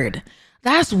weird.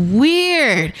 That's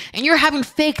weird. And you're having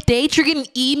fake dates. You're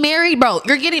getting married, bro.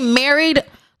 You're getting married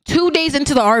 2 days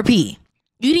into the RP.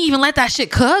 You didn't even let that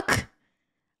shit cook.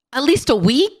 At least a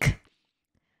week.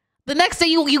 The next day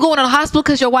you go into the hospital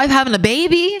because your wife having a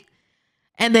baby,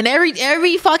 and then every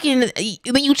fucking then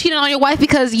you cheating on your wife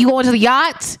because you go into the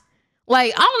yacht.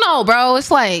 Like I don't know, bro.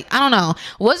 It's like I don't know.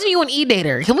 Wasn't you an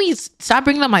dater? Can we stop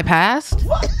bringing up my past?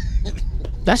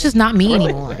 That's just not me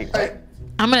anymore.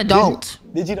 I'm an adult.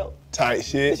 Did you know? Tight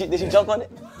shit. Did she jump on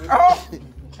it?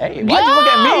 Hey, why'd you look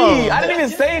at me? I didn't even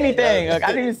say anything. Like, I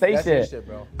didn't even say shit.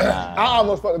 Bro. I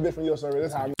almost fucked a bitch from your server.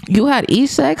 That's how I You had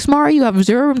E-sex, Mari. You have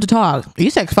 0 room to talk.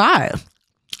 E-sex 5.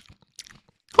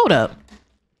 Hold up.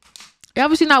 You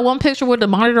ever seen that one picture with the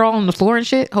monitor all on the floor and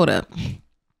shit? Hold up.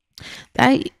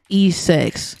 That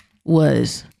E-sex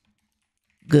was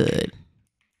good.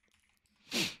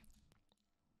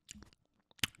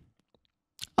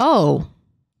 Oh.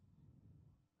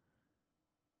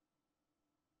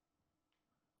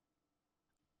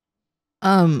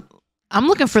 I'm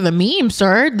looking for the meme,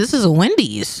 sir. This is a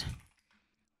Wendy's.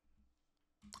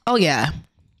 Oh yeah.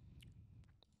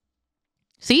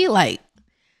 See, like,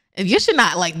 if you should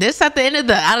not like this at the end of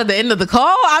the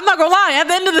call, I'm not gonna lie. At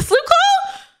the end of the sleep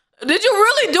call, did you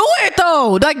really do it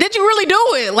though? Like, did you really do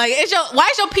it? Like, why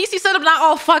is your PC setup not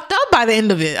all fucked up by the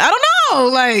end of it? I don't know.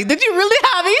 Like, did you really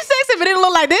have E6 if it didn't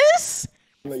look like this?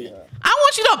 I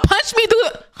want you to punch me through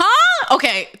the, huh?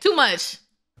 Okay, too much.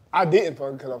 I didn't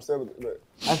fuck because I'm celibate, but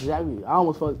That's exactly. I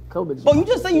almost fucked COVID. Bro, you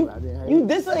just said you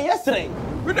did something yesterday.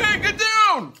 Renee, get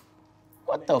down!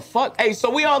 What the fuck? Hey, so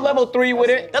we on level 3 with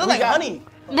it. That look like honey.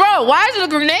 Bro, why is it a It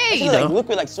grenade? look like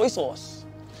liquid, like soy sauce.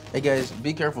 Hey guys,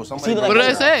 be careful. Somebody. See, like- What did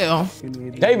I say?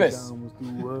 Davis.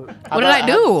 What did I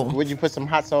do? Would you put some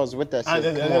hot sauce with that shit?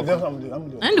 that's what I'm gonna do. I'm gonna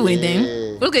do I didn't do anything.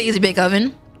 Yeah. Look at Easy Bake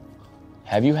Oven.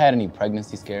 Have you had any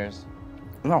pregnancy scares?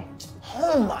 No.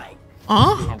 Oh my.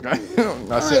 Huh?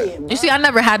 That's it. You see, I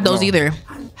never had those either.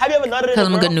 Have you ever nutted in Because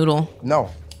I'm a girl? good noodle. No.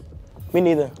 Me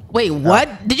neither. Wait, what?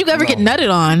 Did you ever get nutted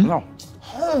on? No.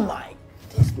 Oh my.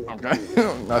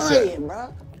 That's it.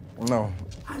 Bro. No.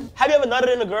 Have you ever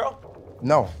nutted in a girl?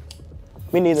 No.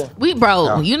 Me neither.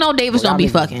 You know Davis don't be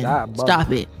fucking.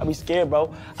 Stop it. I be scared,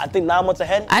 bro. I think 9 months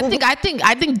ahead. I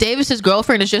think Davis's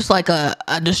girlfriend is just like a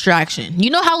distraction. You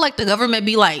know how like the government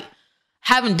be like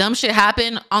having dumb shit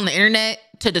happen on the internet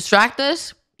to distract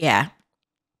us? Yeah.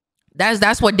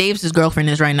 That's what Davis's girlfriend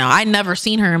is right now. I never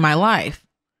seen her in my life.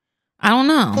 I don't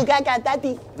know.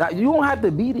 Like, you don't have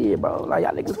to be there, bro. Like,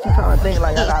 y'all niggas keep trying to think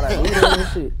like I gotta be there and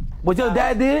shit. But your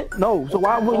dad did? No. So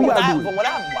why would we gotta do it?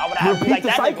 Why would I be Repeat like the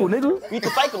that, cycle, nigga. Repeat the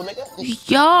cycle, nigga.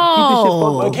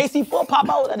 Yo. When KC4 pop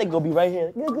out, that nigga gonna be right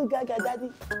here.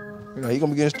 Daddy. You know, he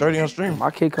gonna be getting sturdy on stream.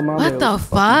 My kid come out What the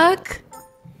fuck?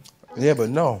 Yeah, but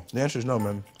no. The answer is no,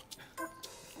 man.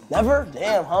 Never?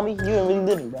 Damn, homie. You ain't really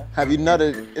living, bro. Have you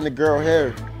nutted in the girl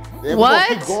hair? Yeah, What?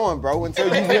 We gonna keep going, bro, until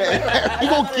you we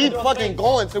gonna keep fucking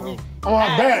going until we. on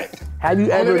my back. Have you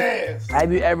On ever that ass.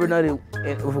 nutted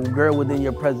with a girl within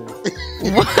your presence?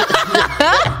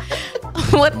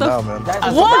 What the? No, man.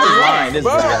 What? This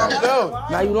is No.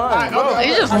 Now you lying.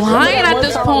 He's just lying at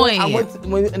this I point.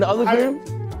 went in the other crib,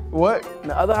 What? in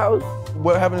the other house.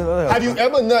 What happened in the other house? Have you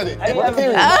ever nutted?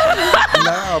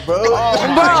 Nah, bro. Bro,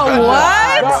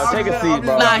 what? Bro, take a seat,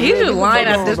 bro. Nah, he's just lying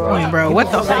at this point, bro.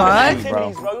 What the fuck?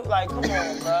 Activities, bro. Like, come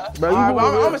on, bro. Bro, I'm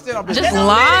gonna stand up. Just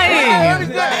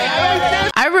lying.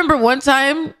 I remember one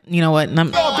time, you know what?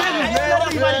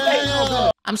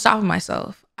 I'm stopping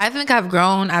myself. I think I've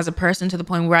grown as a person to the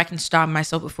point where I can stop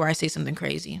myself before I say something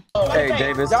crazy. Hey,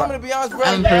 Davis. Y'all gonna be honest, bro.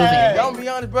 I'm improving. Y'all gonna be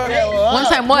honest, bro. One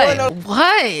time, what?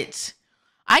 What?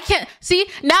 I can't see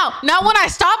now. Now when I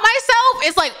stop myself,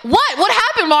 it's like, what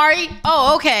happened, Mari?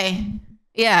 Oh, okay,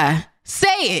 yeah,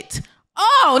 say it.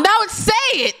 Oh, now it's say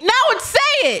it. Now it's say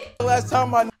it. Last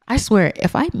time I swear,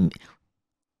 if I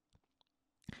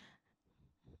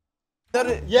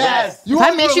Yes. if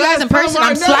I meet you guys in person,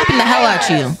 I'm slapping the hell out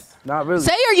you. Not really.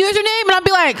 Say your username, and I'll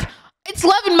be like, it's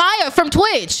Levin Maya from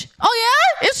Twitch. Oh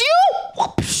yeah, it's you.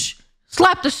 Whoopsh.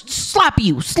 Slap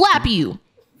you.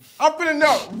 I'm finna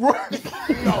know.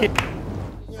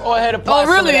 Go ahead and apply Oh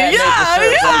really? some of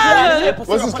that maple syrup.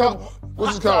 What's this called?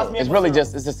 What's this called?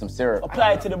 It's just some syrup.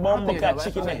 Apply it to the bone, got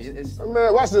chicken neck.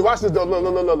 Man, watch this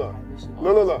though.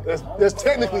 Look. That's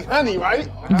technically honey, right?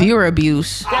 Viewer abuse.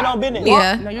 Stand on business.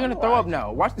 Yeah. No, you're gonna throw up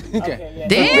now. Watch. Okay.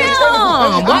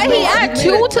 Damn. Why he add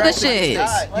 2 to the shit?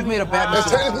 You made a bad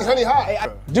That's mistake. technically honey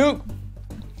hot. Duke.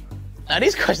 Now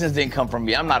these questions didn't come from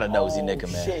me. I'm not a nosy nigga,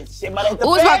 man. Shit, but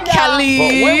Who's about Kelly?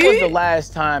 But when was the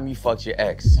last time you fucked your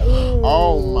ex?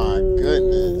 Oh my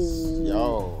goodness,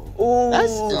 yo. Ooh,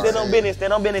 stand on business,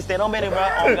 bro.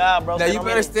 Oh God, bro. Now you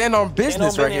better stand on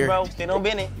business right here. Bro. Stand on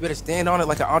business. You better stand on it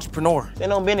like an entrepreneur.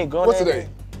 Stand on business, girl. What's today?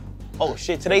 Oh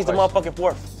shit, today's the motherfucking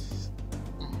 4th.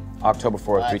 October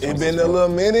 4th, 326. It been a little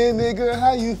minute, nigga.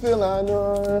 How you feel? I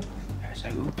know.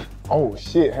 Oh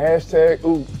shit. Hashtag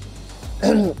oop.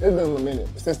 It's been a little minute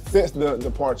since the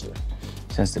departure.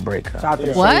 Since the breakup.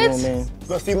 What?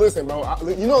 But see, listen, bro.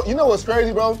 You know what's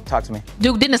crazy, bro? Talk to me.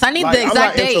 Dude, Dennis, I need Like, the I'm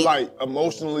exact not into date. like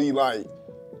emotionally like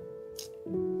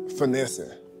finessing.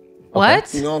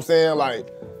 What? You know what I'm saying? Like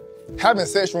having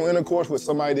sexual intercourse with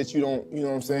somebody that you don't, you know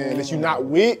what I'm saying, that you're not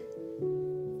with.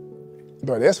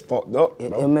 Bro, that's fucked up. It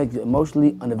Bro. makes it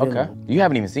emotionally unavailable. Okay. You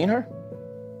haven't even seen her?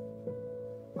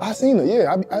 I seen her,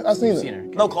 yeah. I seen her. Seen her.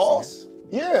 No calls?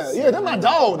 Yeah, that's my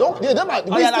dog. That's my.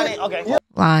 Oh yeah, okay. Yeah,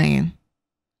 Lying.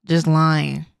 Just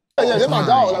lying. that's my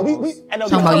dog. Like we I know.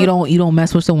 Talking about you don't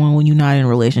mess with someone when you're not in a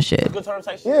relationship. Good term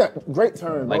type shit. yeah, great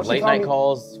turn. Bro. Like She late call night me-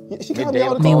 calls? Yeah, she good call me day all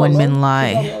the with time. Me when bro. men She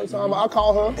lie. call me all the time. I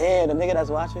call her. Damn, the nigga that's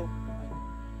watching.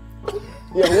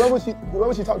 Yeah,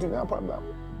 whoever she talk to now, probably about.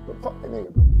 But fuck that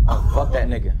nigga. Bro. Fuck that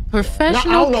nigga. Now, I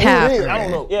Professional don't know who it is. capper. I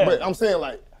don't know. Yeah. But I'm saying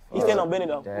like. He stand on Benny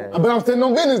though. But I'm standing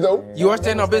on business though. You are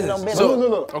standing on business. business. So,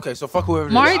 No. okay, so fuck whoever it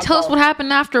is. Mari, tell us what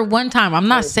happened after one time. I'm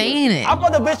not saying it. I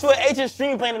bought the bitch with H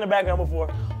stream playing in the background before.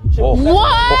 Whoa.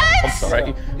 What? I'm sorry.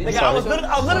 Nigga, I was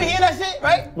literally hearing that shit,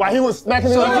 right? While he was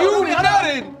smacking So me. you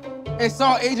nutted and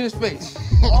saw Agent's face.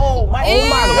 Oh my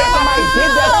God, somebody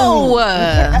did that to me. Ew.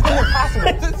 That's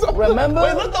impossible. Remember?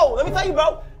 Wait, look though, let me tell you,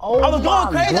 bro. I was going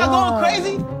crazy. I was going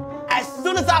crazy. As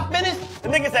soon as I finished, the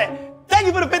nigga said, "Thank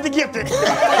you for the 50 gifted."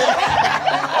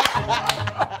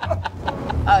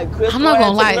 I'm not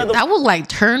gonna lie, that would like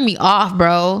turn me off,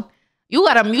 bro. You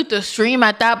gotta mute the stream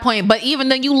at that point. But even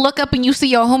then, you look up and you see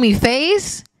your homie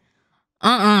face.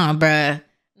 Bruh.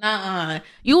 Nuh-uh.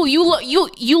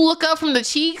 You look up from the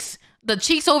cheeks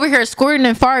over here squirting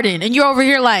and farting, and you're over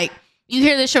here like you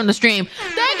hear this shit on the stream.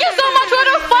 Thank you so much for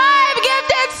the 5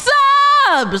 gifted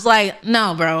subs. Like,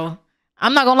 no, bro.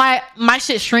 I'm not gonna lie, my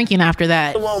shit's shrinking after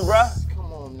that. Come on, bro.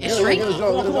 It's Get shrinking. a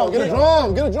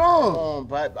drum.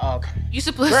 But You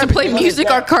supposed to play music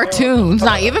or cartoons.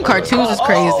 Not even cartoons is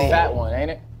crazy. Fat one, ain't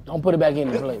it? Don't put it back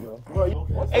in the plate, bro.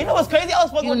 Hey, you know what's crazy? I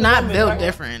was fucking You with the not Gomez, built right?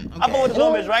 different. I fuck with the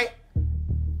Gomez, right?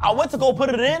 I went to go put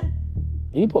it in,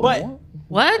 You put but more.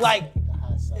 What? like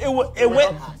it went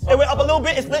up a little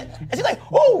bit and split. And she's like,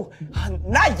 "Ooh,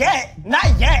 not yet."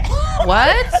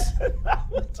 What?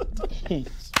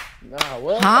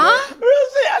 Huh? Real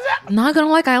shit. I said, Not gonna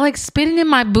like, I like spitting in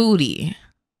my booty.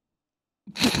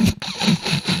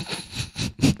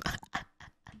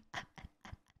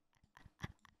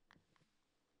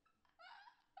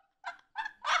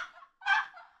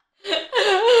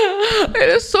 It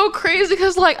is so crazy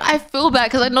because like I feel bad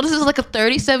because I know this is like a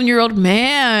 37-year-old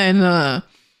man.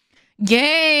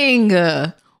 Gang,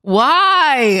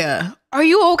 why? Are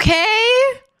you okay?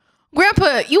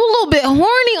 Grandpa, you a little bit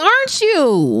horny, aren't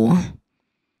you?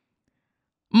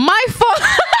 My fault.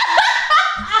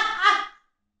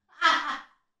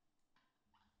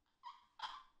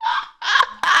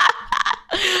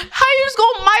 How you just go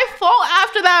my fault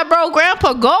after that, bro?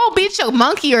 Grandpa, go beat your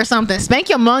monkey or something. Spank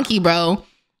your monkey, bro.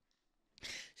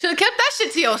 Should have kept that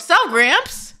shit to yourself,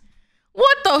 Gramps.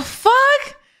 What the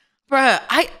fuck? Bruh,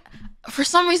 for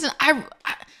some reason, I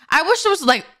wish there was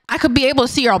like, I could be able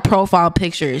to see your profile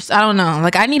pictures. I don't know.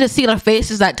 Like, I need to see the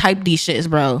faces that type these shits,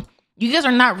 bro. You guys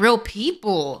are not real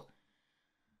people.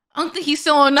 I don't think he's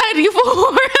still on 94.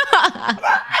 I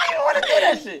didn't want to do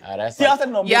that shit. That's See, I said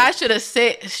no. Yeah, I should have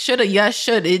said, should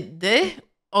it.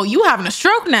 Oh, you having a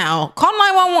stroke now. Call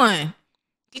 911.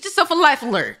 Get yourself a life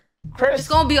alert. Chris, It's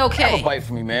gonna be have okay. a bite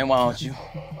for me, man. Why don't you?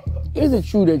 Is it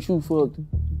true that you fucked?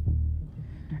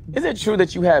 Is it true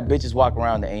that you had bitches walk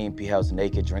around the A&P house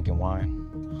naked drinking wine?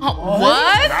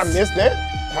 What? I missed that.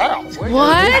 How?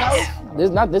 What? This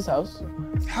not this house.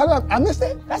 How did I miss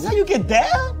that? That's how you get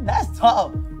down? That's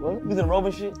tough. What? You the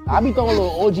Robin shit? I be throwing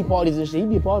little OG parties and shit. He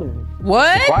be a part of it.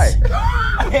 What? Quiet.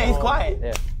 Yeah, he's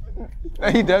quiet.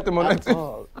 He dead them on that too.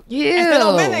 Oh, Stand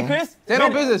on business, Ew. Chris. Stand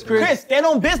on business, Chris. Chris, stand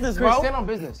on business, bro. Chris, stand on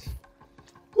business.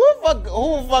 Who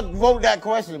the fuck wrote that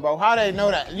question, bro? How they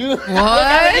know that? You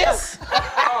What?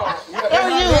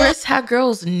 you. Chris had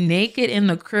girls naked in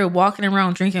the crib walking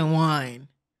around drinking wine.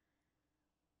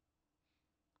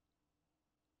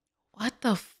 What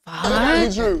the That gotta be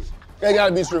fuck? true. They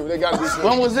gotta be true. They gotta be true.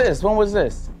 When was this? When was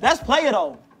this? That's player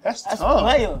though. That's That's tough.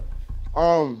 player.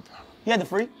 He had the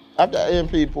free. After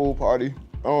AMP pool party,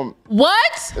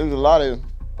 What? there's a lot of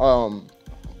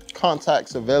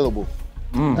contacts available.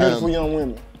 Beautiful young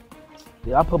women.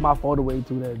 yeah, I put my phone away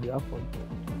too that day. I fucked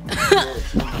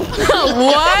it.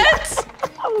 What?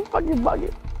 I'm a fucking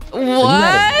bucket.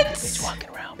 What? Walking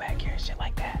around back here and shit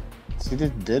like that. She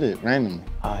just did it randomly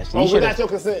Oh, without your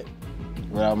consent.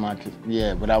 without my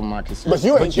consent. But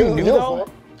you ain't you you knew, give a though? fuck.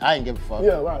 I ain't give a fuck.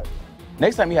 Yeah, right.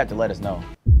 Next time you have to let us know.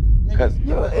 Cause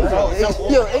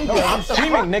I'm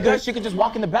streaming, nigga. She could just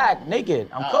walk in the back naked.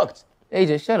 I'm cooked.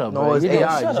 AJ, shut up. No, it's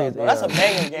AI. Shut up, bro. That's a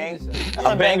banger, gang.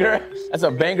 A banger. That's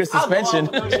a banger suspension.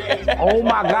 Oh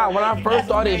my God, when I first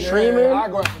started streaming, I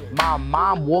go after that. my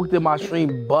mom walked in my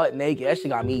stream butt naked. That shit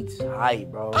got me tight,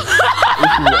 bro. This is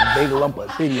a big lump of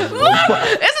titties, bro.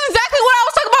 This is exactly what I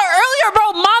was talking about earlier, bro.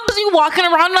 Moms be walking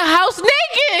around the house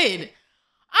naked.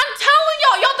 I'm telling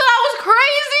y'all thought I was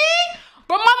crazy?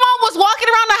 But my mom was walking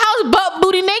around the house butt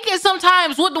booty naked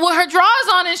sometimes with her drawers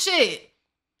on and shit.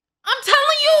 I'm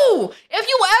telling you, if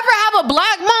you ever have a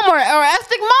black mom or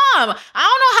ethnic mom, I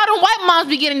don't know how the white moms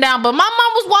be getting down, but my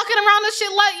mom was walking around this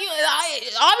shit like,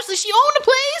 obviously she owned the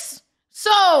place.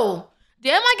 So,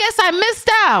 damn, I guess I missed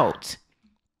out.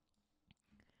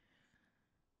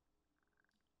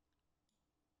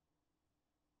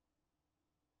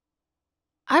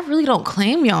 I really don't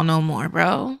claim y'all no more,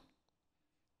 bro.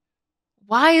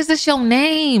 Why is this your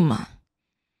name?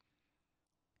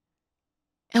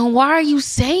 And why are you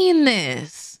saying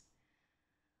this?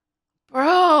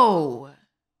 Bro.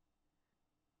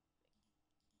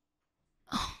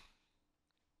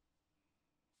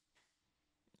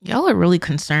 Y'all are really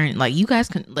concerned. Like you guys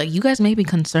may be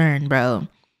concerned, bro.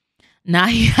 Now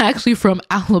he actually from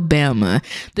Alabama.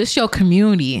 This your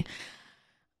community.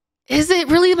 Is it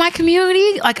really my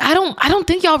community? Like I don't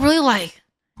think y'all really like,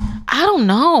 I don't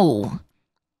know.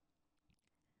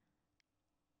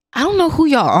 I don't know who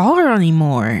y'all are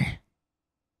anymore.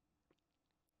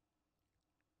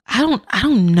 I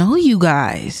don't know you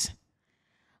guys.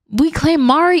 We claim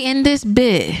Mari in this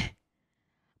bit.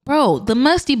 Bro, the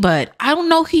musty butt. I don't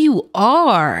know who you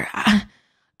are.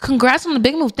 Congrats on the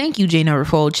big move. Thank you, J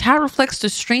Neverfold. Chat reflects the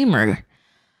streamer.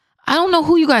 I don't know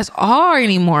who you guys are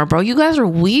anymore, bro. You guys are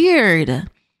weird.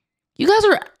 You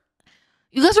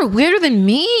guys are weirder than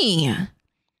me.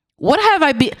 What have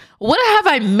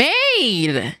I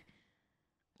made?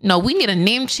 No, we need a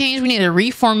name change. We need a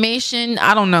reformation.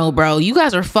 I don't know, bro. You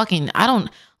guys are fucking,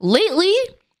 lately,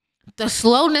 the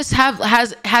slowness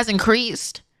has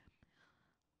increased.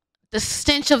 The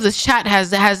stench of the chat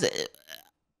has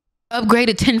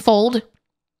upgraded tenfold.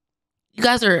 You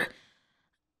guys are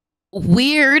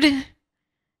weird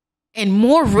and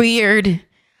more weird.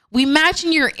 We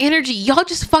matching your energy. Y'all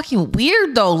just fucking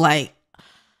weird though. Like,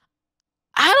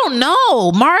 I don't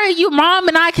know. Mari, your mom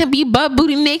and I can be butt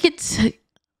booty naked.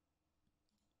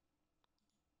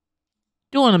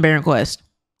 Doing a Baron Quest.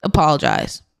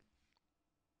 Apologize.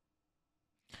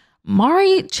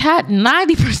 Mari chat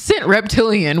 90%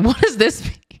 reptilian. What does this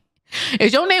mean?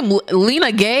 Is your name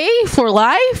Lena Gay for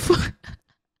life?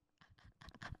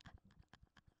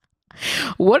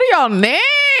 What are y'all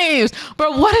names?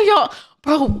 Bro, what are y'all?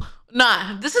 Bro,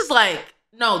 nah, this is like,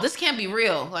 no, this can't be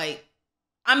real. Like,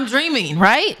 I'm dreaming,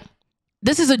 right?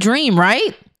 This is a dream,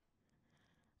 right?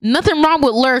 Nothing wrong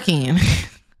with lurking.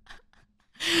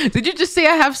 Did you just say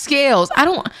I have scales?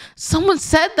 Someone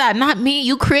said that, not me.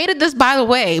 You created this, by the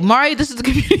way. Mari, this is the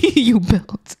community you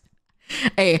built.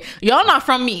 Hey, y'all not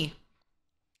from me.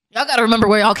 Y'all gotta remember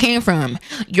where y'all came from.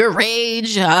 Your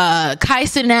Rage,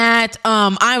 Kaisenat,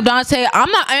 I'm Dante.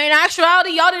 I'm not, in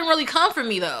actuality, y'all didn't really come from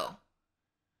me though.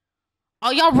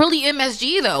 Oh, y'all really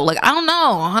MSG though. Like, I don't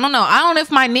know. I don't know if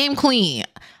my name clean.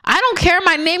 I don't care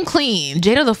my name clean.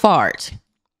 Jada the Fart.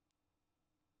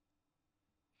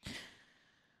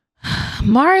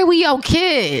 Mari, we your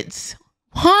kids.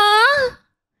 Huh?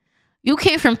 You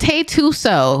came from Tay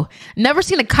Tuso. Never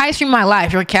seen a Kai stream in my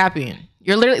life. You're capping.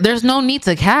 You're literally, there's no need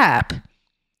to cap.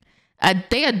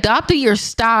 They adopted your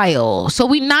style. So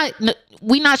we not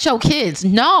your kids.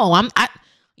 No,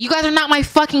 you guys are not my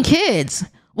fucking kids.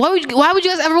 Why would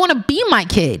you guys ever want to be my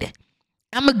kid?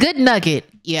 I'm a good nugget.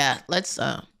 Yeah, let's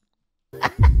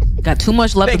got too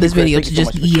much left of this video to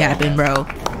just yapping, bro.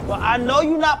 Well, I know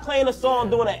you're not playing a song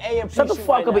doing an AMP. Shut the shit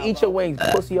fuck right up now, and eat bro. your wings,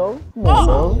 pussy, yo. Come on,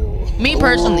 bro. Me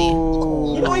personally.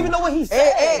 You don't even know what he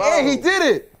said. Hey, he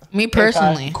did it. Me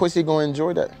personally. Of course, he gonna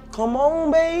enjoy that. Come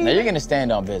on, baby. Now you're gonna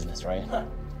stand on business, right?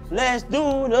 Let's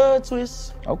do the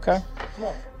twist. Okay.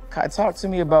 Kai, talk to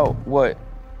me about what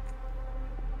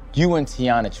you and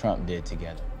Tiana Trump did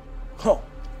together. Huh.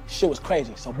 Shit was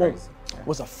crazy. So boom, it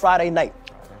was a Friday night,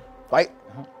 right?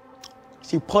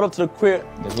 She pulled up to the crib,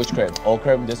 This which crib? Old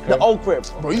crib? This crib? the old crib.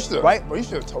 Bro, you should Right? Bro, you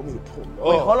should have told me to pull up.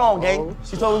 Wait, hold on, gang.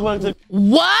 She told me to.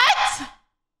 What?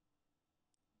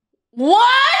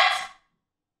 What?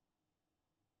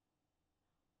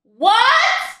 What?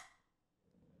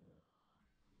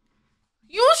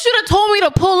 You should have told me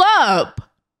to pull up.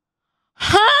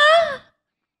 Huh?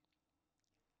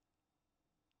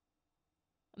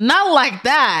 Not like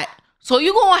that. So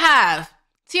you gonna have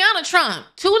Tiana Trump,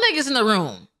 2 niggas in the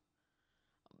room,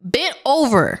 bent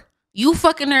over. You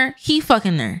fucking her, he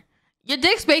fucking her. Your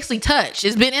dick's basically touched.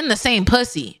 It's been in the same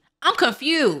pussy. I'm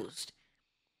confused.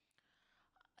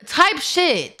 Type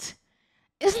shit.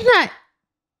 Isn't that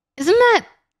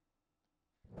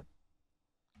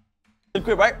The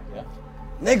crib, right? Yeah.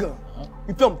 Nigga,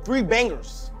 we filmed 3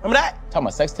 bangers. Remember that? Talking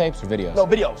about sex tapes or videos? No,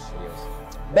 videos.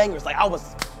 Bangers. Like, I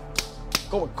was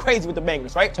going crazy with the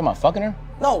bangers, right? Talking about fucking her?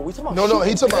 No, we talking about No,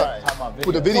 he shooting. talking Talking about about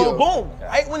with the video. So video. boom,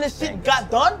 right when this shit got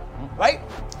done, right?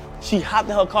 She hopped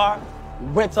in her car,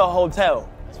 went to a hotel,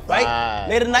 right? Right.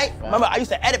 Later night, remember I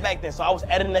used to edit back then, so I was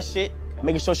editing that shit,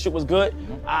 making sure shit was good.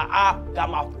 I got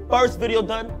my first video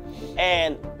done,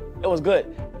 and it was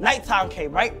good. Nighttime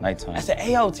came, right? Nighttime. I said,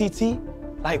 hey yo, TT,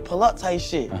 like pull up type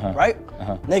shit, right?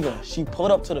 Nigga, she pulled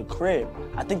up to the crib.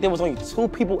 I think there was only 2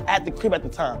 people at the crib at the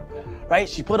time, right?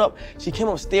 She came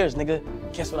upstairs, nigga.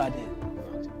 Guess what I did?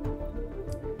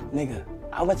 Nigga,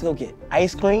 I went to go get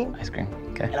ice cream. Ice cream.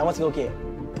 Okay. And I went to go get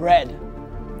bread.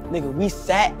 Nigga, we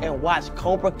sat and watched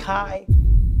Cobra Kai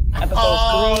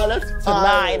episodes 3 to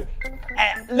 9.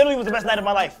 And literally was the best night of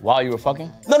my life. While you were fucking?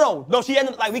 No, she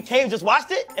ended, like we came, just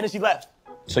watched it, and then she left.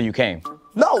 So you came?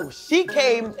 No, she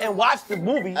came and watched the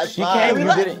movie. She and came, we you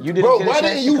left. didn't Bro, get a why chance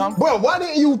didn't to you? come? Bro, why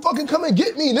didn't you fucking come and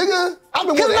get me, nigga? I've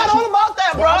been Cause wanting it's to not ask all you. about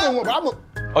that, Bro, bro.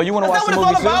 Oh, you wanna That's watch not the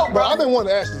what it's all movie about, too? Bro, bro. I've been wanting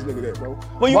to ask this nigga that, bro.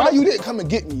 Well, you Why wanna- you didn't come and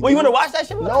get me? Well, you nigga? wanna watch that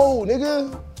shit with us? No,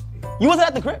 nigga. You wasn't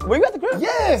at the crib? Were you at the crib?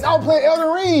 Yes, I was playing Elden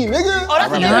Ring, nigga. Oh,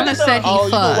 that's the Yana nigga. said he Oh,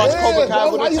 you fucked. watch Cobra Yeah, Kai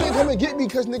bro, with why her you too? didn't come and get me?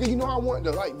 Cause nigga, you know I wanted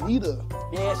to like meet her.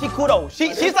 Yeah, she cool though. She's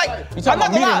like, You talking about I'm not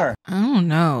meeting gonna lie. her? I don't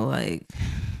know, like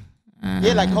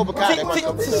Yeah, like Cobra Kai. they want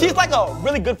something. She's like a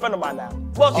really good friend of mine now.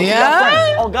 Well, she's Yeah? not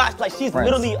friends. Oh gosh, like she's Friends.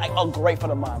 literally like a great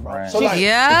friend of mine, bro. Right. So like,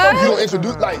 Yeah? you gonna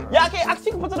introduce like? Yeah,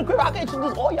 she can put to the crib. I can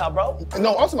introduce all y'all, bro.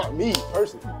 No, I'm talking about me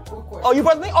personally. Oh, you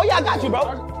brother me? Oh yeah, I got you,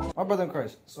 bro. My brother in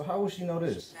Christ. So how would she know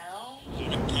this? I don't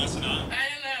know.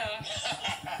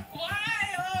 Why?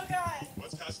 Oh God.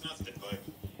 What's Casanat's dick like?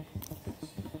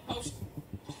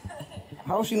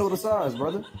 How would she know the size,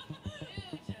 brother?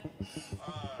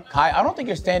 Kai, I don't think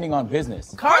you're standing on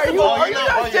business. Are you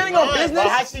not standing on business?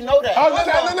 How'd she know that?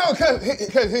 Oh no, cause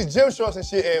his gym shorts and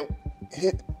shit and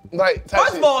his, like type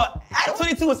First shit. of all, Act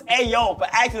 22 is Ayo for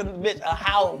asking the bitch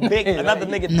how big another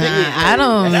nigga dick nah, is. I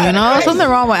don't, you know, something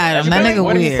wrong with Adam. That nigga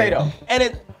What did he say weird. though? And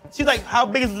it, she's like, how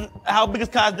big is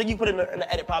Kai's dick? You put it in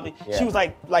the edit probably. Yeah. She was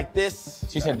like this.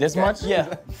 She said this much?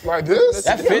 Yeah. Like this.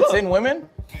 That fits in women?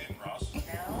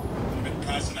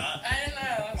 I don't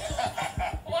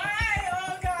know. Why?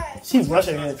 Oh God. She's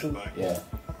rushing here too. Yeah.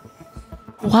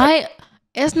 Why?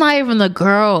 It's not even the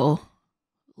girl.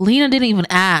 Lena didn't even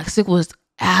ask. It was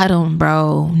Adam,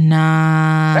 bro.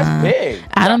 Nah. That's big.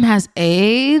 Adam has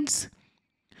AIDS.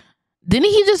 Didn't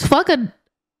he just fuck a?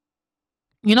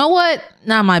 You know what?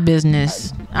 Not my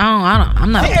business.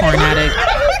 I'm not a porn addict.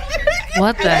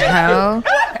 What the hell?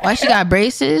 Why she got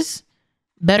braces?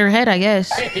 Better head, I guess.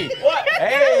 What?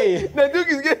 Hey! That dude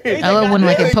is gay. I love when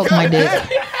I can poke my dick.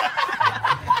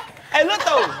 Hey, look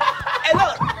though.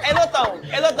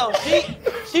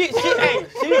 She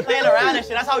be playing around and shit.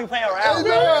 That's how we play around.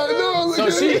 No, So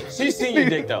she's seen your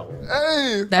dick though.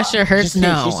 Hey. That sure hurts. She's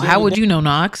No. seen How your would dick? you know,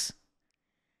 Knox?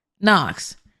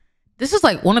 Knox. This is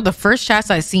like one of the first chats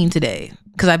I've seen today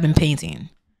because I've been painting.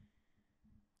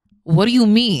 What do you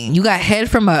mean? You got head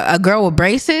from a girl with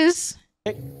braces?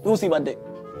 Who see my dick?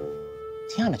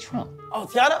 Tiana Trump. Oh,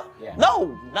 Tiana? Yeah.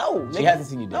 No. She nigga. hasn't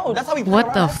seen you. No, that's how we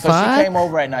What the So fuck? she came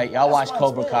over at night. Y'all watched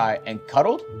Cobra Kai and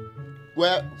cuddled.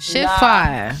 Well, Shit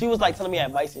fire. She was like telling me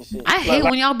advice and shit. I hate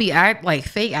when y'all be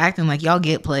fake acting like y'all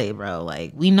get played, bro.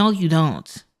 Like we know you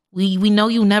don't. We know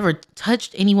you never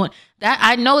touched anyone. That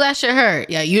I know that shit hurt.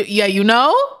 Yeah, you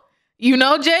know? You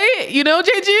know, Jay? You know,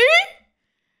 JG?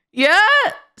 Yeah?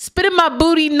 Spit in my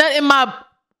booty, nut in my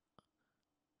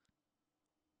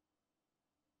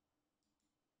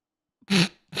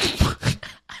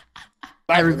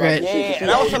I regret. Yeah. And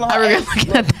I was telling her, I regret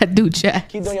looking at that dude chat.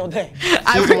 keep doing your thing.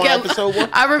 I Season one, regret, episode one?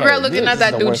 I regret Hey, looking this at that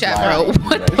is the dude worst chat, line. bro.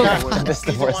 What the fuck? This is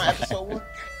the Season worst. one, episode one?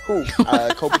 Who?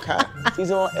 Cobra Kai.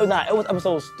 Season 1. It was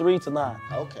episodes 3 to 9.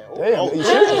 Okay. Damn, you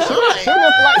should have for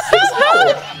like 6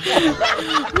 hours.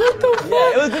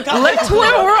 Yeah, it was good conversation. Let's twin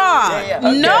raw. Yeah.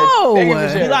 Thank you for No.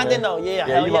 sharing, You locked man. in though. Yeah, Yeah,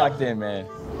 hell you yeah. locked in, man.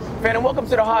 Phantom, welcome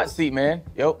to the hot seat, man.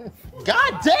 Yo.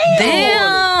 God damn.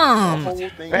 Damn.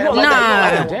 Phantom,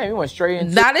 Nah. Damn, you went straight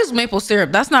into That is maple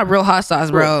syrup. That's not real hot sauce,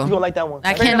 You bro. gonna like that one?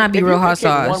 That cannot be If real you hot could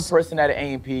pick one sauce. person at an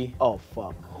A&P, Oh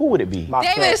fuck. who would it be?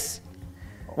 Myself. Davis.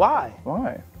 Why?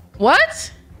 Why?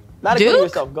 What? Not Duke? including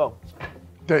yourself. Go.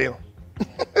 Damn.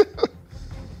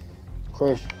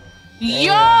 Chris.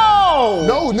 Yo.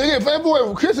 No, nigga, if that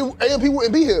boy Chris AMP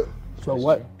wouldn't be here. So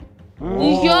what? Yo.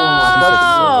 You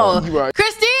right.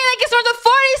 Christine, thank you for the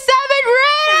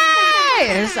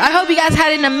 47 rays. I hope you guys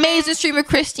had an amazing stream with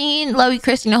Christine. Love you,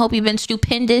 Christine. I hope you've been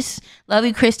stupendous. Love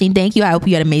you, Christine. Thank you. I hope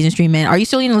you had an amazing stream, man. Are you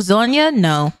still eating lasagna?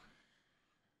 No.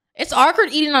 It's awkward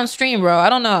eating on stream, bro. I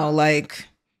don't know. Like,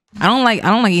 I don't like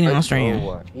eating on stream.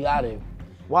 You got it.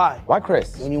 Why? Why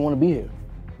Chris? When you want to be here.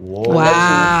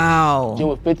 Wow. Deal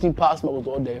with 15 pop smokers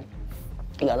all day.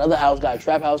 He got another house, got a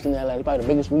trap house in there, like probably the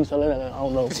biggest weed seller in Atlanta. I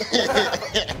don't know.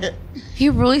 He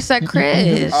really said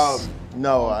Chris.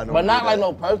 No, I don't. But not do like that.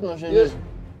 no personal shit.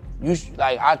 Just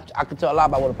like I could tell a lot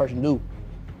about what a person do.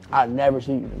 I never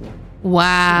see you. Nigga.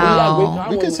 Wow.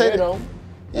 We can say that. though.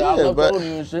 Yeah, I love but you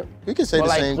and shit. we can say But the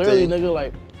like same clearly, thing. nigga,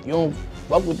 like you don't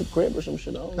fuck with the crib or some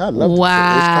shit. I don't know. I love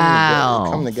Wow.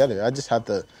 It's coming together. I just have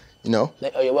to, Oh,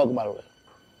 you're welcome by the way.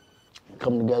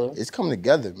 Come together. it's coming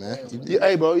together, man. Yeah,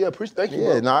 hey, bro. Yeah, thank you.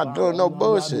 Yeah, bro. I do no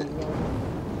bullshit.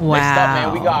 Wow. Next up,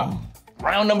 man, we got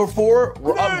round number 4.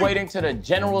 We're upgrading to the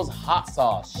General's hot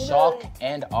sauce. Shock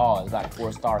and awe. It's got a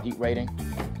 4-star heat rating.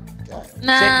 Shaken in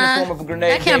the form of a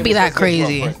grenade. That can't be Davis, that let's get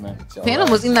crazy. first, man. Phantom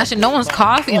was eating that shit. No one's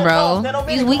coughing, bro.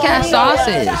 These weak ass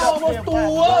sauces.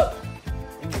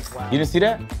 You didn't see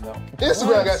that?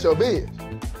 Instagram got your bitch.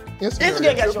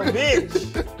 Instagram got your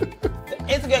bitch.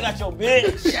 Instagram got your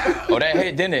bitch. Oh, that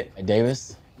hit, didn't it? Hey,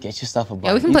 Davis, get your stuff about.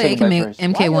 Yeah, we can You play take it back first.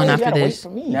 MK1 Why you after gotta wait this. for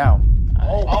me? Now.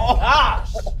 Oh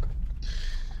gosh.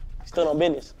 Still on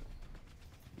business.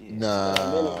 Nah.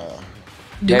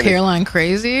 Do Davis. Caroline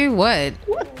crazy? What?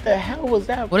 What the hell was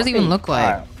that? What does it even look like?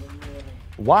 Alright.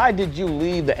 Why did you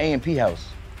leave the A&P house?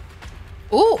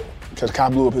 Ooh. Because Kai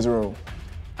blew up his room.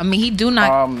 I mean, he don't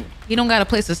got a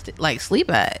place to sleep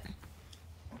at.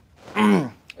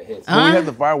 When we had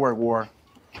the firework war,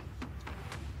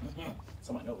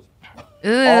 Somebody knows.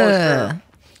 Ugh.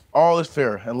 all is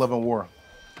fair in love and war.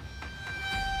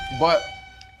 But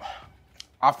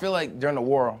I feel like during the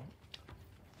war,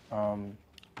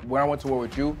 when I went to war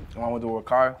with you, and when I went to war with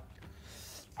Kai,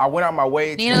 I went out my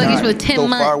way to You know, like he's not with 10 throw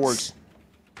months. fireworks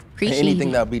and Appreciate anything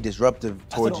it. that would be disruptive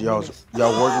towards y'all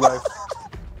work life.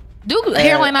 Dude,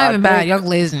 hairline not I even bad. think- Y'all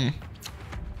glazing.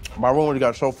 My room already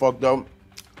got so fucked up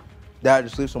that I had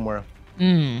to sleep somewhere. So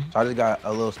I just got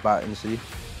a little spot in the city.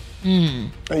 And you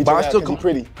But took I it out still 'cause you come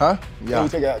pretty. Huh? Yeah. Yeah. You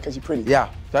take it out because you pretty. Yeah.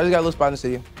 So I just got a little spot in the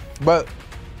city. But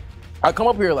I come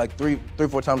up here like three,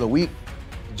 4 times a week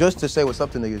just to say what's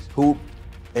up to niggas, hoop,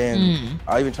 and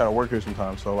I even try to work here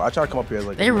sometimes. So I try to come up here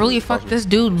like. They really fucked this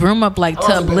dude room up like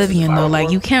to oblivion though.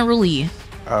 Like you can't really.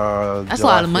 That's a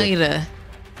lot of money to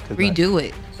redo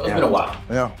it. So it's been a while.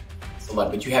 Yeah. So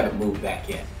like, but you haven't moved back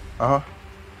yet.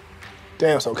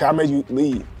 Damn, so Kai made you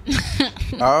leave.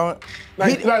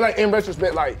 Like in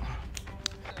retrospect, like,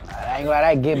 I ain't gonna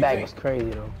lie, that get back is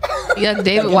crazy though. Yeah,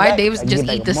 David. Why Davis just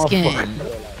eat the skin?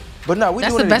 But no, we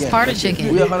That's doing the it best again. part of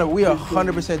chicken. We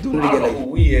 100% doing it again. Next year.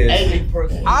 We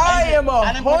is. I am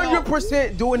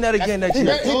 100% doing that again next year.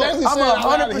 he basically I'm said,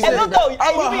 100%. Hey, look though, I'm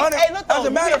hey, you be- 100. hey, look though, As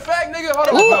a matter of fact, nigga,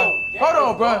 hold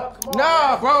on, bro.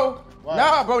 Nah, bro.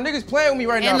 Nah, bro. Niggas playing with me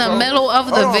right now, In the bro. middle of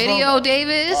the Hold on, video, bro.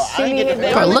 Davis. I ain't get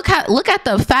the Bro, look at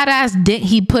the fat ass dent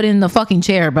he put in the fucking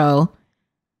chair, bro.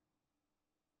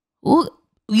 Ooh,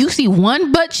 you see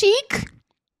one butt cheek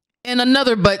and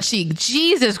another butt cheek.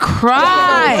 Jesus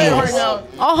Christ! A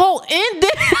whole end.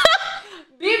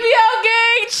 BBL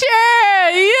gang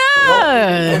chair,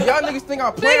 yeah. If y'all niggas think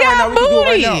I'm playing right now, we can do it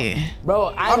right now.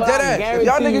 Bro, I'm dead ass. If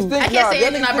y'all niggas think, I can't say y'all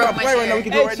it's niggas not think broke I'm my playing right now, we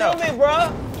can do it right now. Chill me,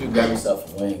 bro. You grab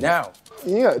yourself a wing. Now.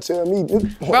 You gotta tell me.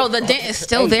 Bro, the dent is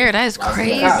still there. That is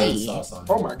crazy.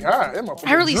 Oh my god, that motherfucker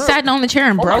I really drip. sat on the chair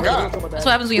and Oh my broke God. it. That's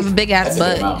what happens when you have a big ass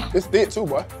butt. It's thick too,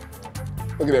 boy.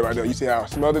 Look at that right there. You see how I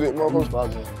smothered it,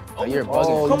 motherfucker? Oh, you're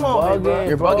bugging. Come on, bro.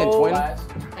 You're bugging, twin.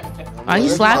 Why you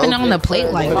slapping on the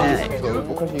plate like that?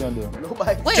 What question you gonna do?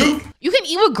 Wait, you can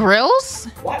eat with grills?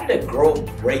 Why did a girl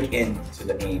break into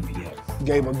the A&P house?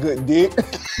 Gave a good dick.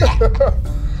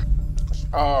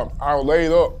 I was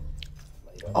laid up.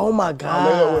 Oh my I laid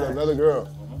up with God. another girl.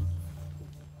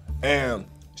 And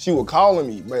she was calling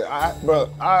me, but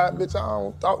bitch, I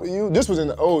don't talk to you. This was in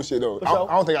the old shit though. I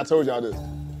don't think I told y'all this.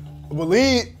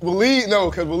 Waleed, no,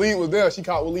 because Waleed was there. She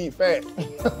called Waleed fat. Yo!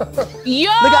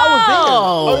 Nigga,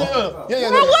 I was Yeah.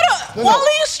 Bro,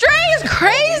 Waleed Stray is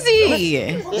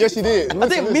crazy. Yes, she did. I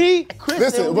think me, Chris,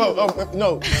 Listen, and well,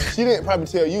 no, she didn't probably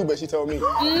tell you, but she told me. No.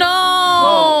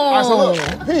 I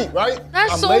said, look, Pete, right?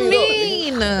 That's I'm so laid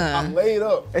mean. Up, nigga. I'm laid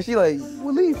up. And she like,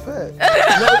 we'll leave fat.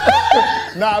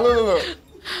 Nah, look.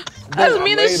 That's I'm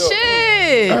mean as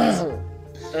laid up. shit.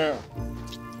 Yeah.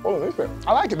 Oh, that's fair.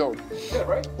 I like it though. Yeah,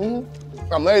 right?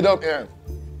 I'm laid up and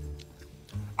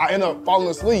I end up falling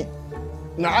asleep.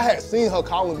 Now I had seen her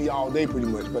calling me all day pretty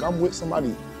much, but I'm with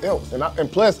somebody else.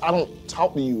 And plus I don't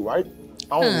talk to you, right?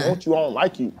 I don't want you, I don't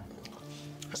like you.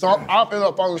 So I end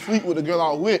up falling asleep with the girl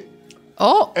I was with.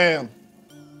 Oh. And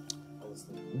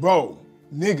bro,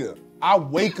 nigga, I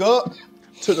wake up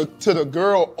to the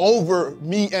girl over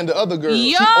me and the other girl.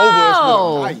 She over us with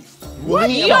a knife. What?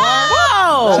 Me and Yo!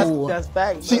 her- That's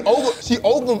facts. She over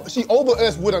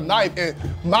us with a knife, and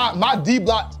my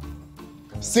D-block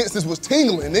senses was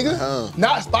tingling, nigga.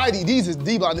 Not Spidey, these is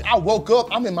D-block. I woke up,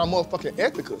 I'm in my motherfucking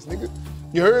ethicas, nigga.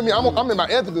 You heard me? I'm in my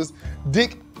ethicas.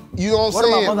 Dick, you know what I'm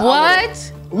saying?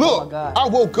 What? Look, I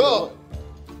woke up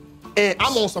and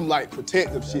I'm on some like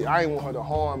protective shit. I ain't want her to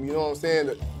harm, you know what I'm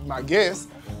saying, my guest.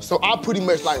 So I pretty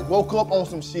much like woke up on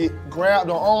some shit, grabbed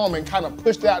her arm and kind of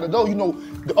pushed out the door. You know,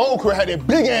 the old crib had that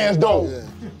big ass door.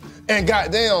 And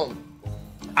goddamn,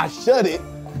 I shut it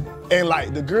and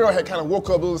like the girl had kind of woke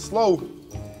up a little slow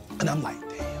and I'm like,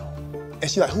 damn.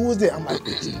 And she like, who was that? I'm like,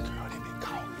 that's the girl they been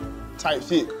calling type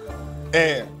shit.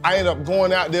 And I ended up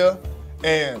going out there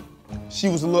and she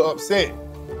was a little upset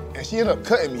and she ended up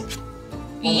cutting me.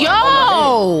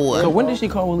 Yo! So when did she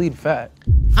call Waleed fat?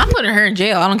 I'm putting her in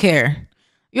jail. I don't care.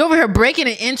 You're over here breaking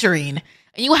and entering,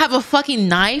 and you have a fucking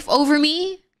knife over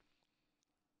me?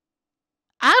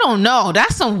 I don't know.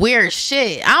 That's some weird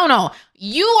shit. I don't know.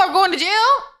 You are going to jail,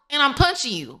 and I'm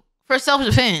punching you for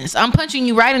self-defense. I'm punching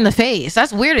you right in the face.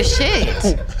 That's weird as shit.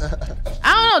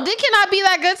 I don't know. Dick cannot be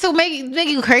that good to make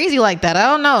you crazy like that. I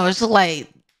don't know. It's just like,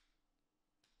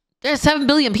 there's 7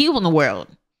 billion people in the world.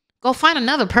 Go find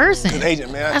another person. An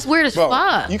agent, man. That's weird as Bro,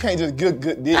 fuck. You can't just good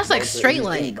dick. That's like bro, to straight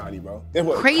anybody, like bro. That's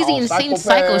what crazy, called insane,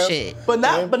 psycho psychopaths. shit. But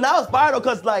now it's fire though,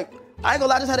 cause like I ain't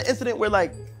gonna lie, I just had an incident where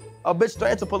like a bitch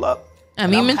threatened to pull up. I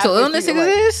mean, mental illness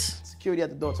exists. Security at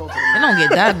the door told It don't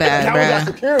get that bad, That was our bruh.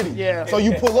 security. Yeah. So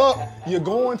you pull up, you're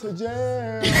going to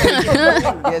jail.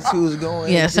 Guess who's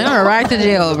going? Yeah, send her right to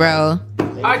jail, bro.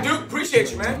 I do appreciate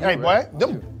you, man. Hey, boy,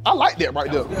 I like that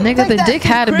right there. Nigga, the dick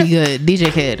had to be good.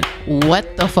 DJ Kid.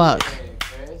 What the fuck?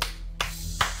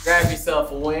 Grab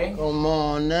yourself a wing. Come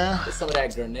on now. Get some of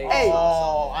that grenade.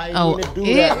 Oh, I Oh, didn't mean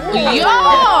to do that.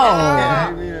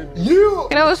 yo!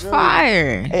 That was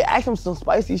fire. Hey, ask him some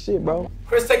spicy shit, bro.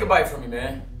 Chris, take a bite from me,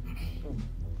 man.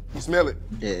 You smell it?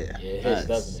 Yeah. Yeah, it hits,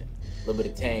 doesn't it? A little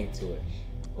bit of tang to it.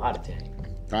 A lot of tang.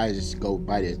 Probably just go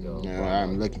bite it.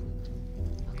 I'm looking.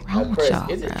 Wrong with Chris, y'all,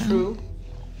 is it bro? true?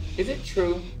 Is it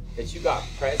true that you got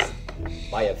pressed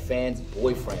by a fan's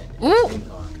boyfriend? Ooh.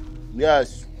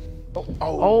 Yes.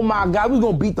 Oh my God, we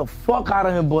gonna beat the fuck out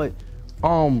of him, but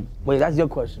wait, that's your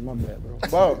question. My bad, bro.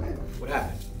 Bro, What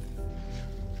happened?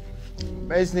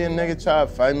 basically a nigga tried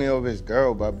to fight me over his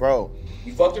girl, but bro.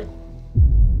 You fucked her?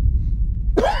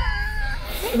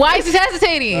 Why is he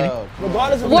hesitating?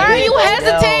 Regardless of Why are the you game,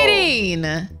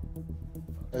 hesitating?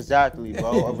 Exactly,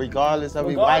 bro. Regardless of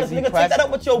regardless, why nigga, he take pressed. that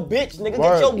up with your bitch, nigga.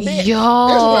 Word. Get your bitch.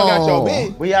 That's when I got your Yo.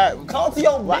 bitch. We are. Talk to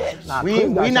your bitch.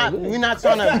 We not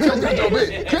trying to. Chris got your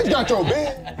bitch. Chris got your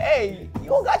bitch. Hey, you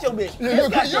don't got your bitch. You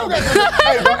don't got your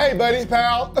bitch. Hey, buddy,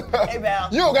 pal. Hey, pal.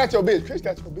 You don't got your bitch. Chris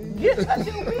got your bitch. You got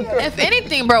your bitch. If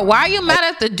anything, bro, why are you mad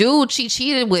at the dude she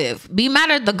cheated with? Be mad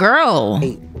at the girl.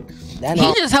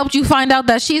 He just helped you find out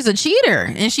that she's a cheater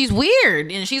and she's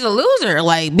weird and she's a loser.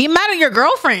 Like, be mad at your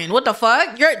girlfriend. What the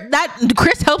fuck?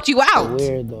 Chris helped you out.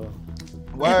 Weird though.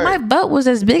 If my butt was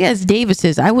as big as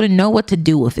Davis's, I wouldn't know what to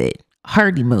do with it.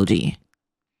 Heart emoji.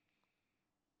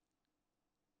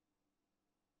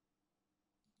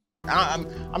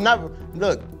 I'm not.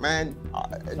 Look, man.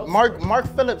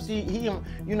 Mark Phillips. He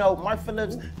you know, Mark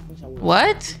Phillips.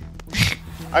 What?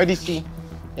 RDC.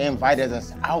 They invited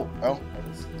us out, bro.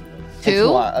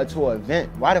 To an event.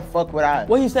 Why the fuck would I?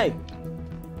 What you say?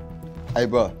 Hey,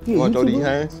 bro. You want to throw these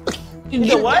hands? You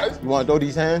said what? You want to throw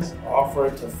these hands?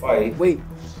 Offered to fight. Wait.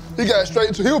 He got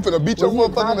straight to. He was finna beat your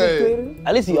motherfucking ass.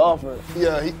 At least he offered.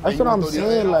 Yeah, That's what I'm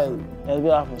saying. Like, That's a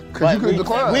good offer. Cause you couldn't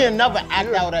decline. We'll never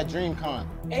act out at DreamCon.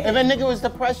 If a nigga was to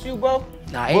press you, bro,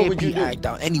 nah, what would you do? act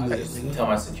out anyway. Tell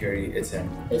my security it's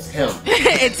him. It's him.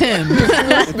 it's him.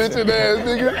 Snitching ass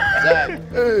nigga.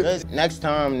 Exactly.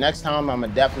 Next time, I'ma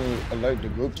definitely alert the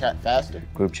group chat faster.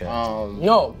 Group chat.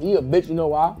 Yo, he a bitch. You know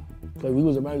why? Because we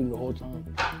was around you the whole time.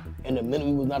 And the minute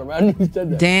we was not around you, he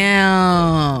said that.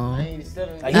 Damn.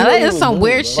 Like, Now that is some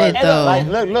weird shit though.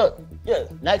 Like, look. Yeah.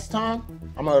 Next time,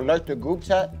 I'm gonna alert the group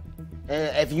chat.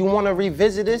 And if you want to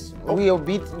revisit this, we'll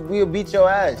beat your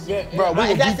ass. Yeah, bro.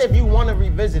 That's if you want to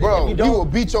revisit it. Bro, if you don't, you will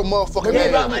beat your motherfucking yeah,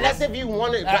 ass. bro, that's if you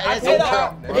want to.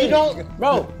 If you don't,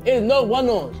 bro, it's no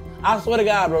one-ons. I swear to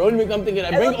God, bro. Don't even come thinking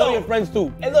that. Bring all your friends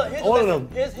too. Hey, look, here's all the of lesson. them.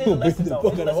 Here's the lesson, though.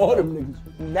 Fuck out of all them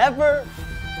niggas. Never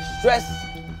stress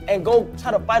and go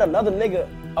try to fight another nigga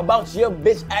about your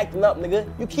bitch acting up, nigga.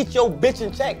 You keep your bitch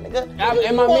in check, nigga.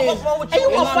 And my man, what's wrong with you? You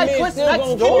gonna fight Chris next?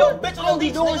 Keep your bitch on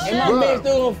these doing shit. And my man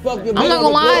still gonna fuck your bitch. I'm not gonna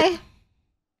lie.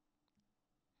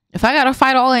 If I gotta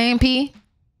fight all AMP,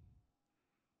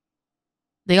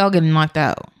 they all getting knocked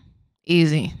out.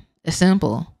 Easy. It's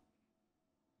simple.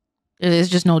 It's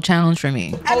just no challenge for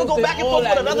me. I can go back and forth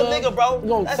with another nigga,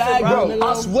 bro. That's it, bro.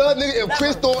 I swear, nigga, if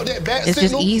Chris throw that bat It's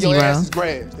signal, just easy, your bro. ass is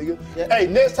grass, nigga. Hey,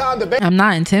 next time the bat I'm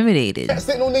not intimidated.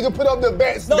 signal nigga put up the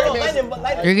bat No, signal.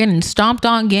 light it. You're getting stomped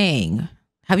on, gang.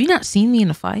 Have you not seen me in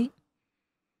a fight?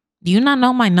 Do you not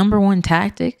know my #1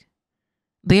 tactic?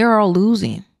 They are all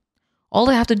losing. All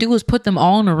I have to do is put them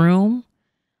all in a room,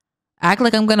 act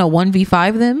like I'm gonna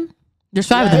 1v5 them. There's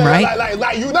 5 of them, right?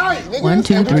 Like unite, nigga. 1,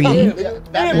 2, 3.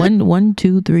 Yeah. 1,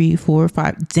 2, 3, 4,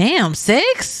 5. Damn,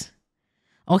 6?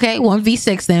 Okay,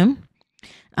 1v6 them.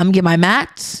 I'm gonna get my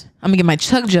mats. I'm gonna get my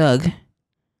chug jug. And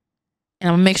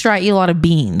I'm gonna make sure I eat a lot of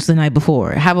beans the night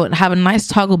before. Have a nice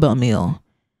Taco Bell meal.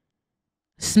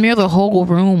 Smear the whole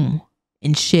room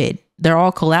in shit. They're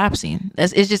all collapsing.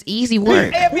 It's just easy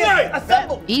work.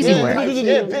 Easy work.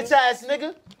 Yeah, bitch ass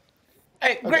nigga.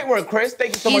 Hey, great work, Chris.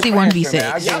 Thank you so much. Easy for 1v6. answering,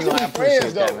 man. I genuinely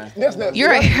appreciate that, man.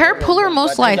 You're a hair puller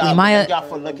most likely, Maya.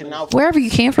 Wherever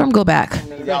you came from, go back.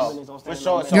 Yo, for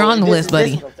sure. So You're on the list,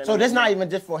 buddy. So this not even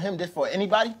just for him, this for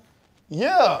anybody?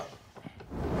 Yeah.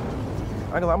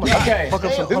 Okay,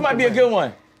 this might be a good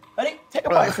one. Take a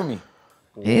bite from me.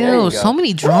 Ew, so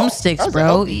many drumsticks,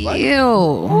 bro.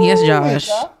 Ew. Yes, Josh.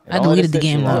 I deleted the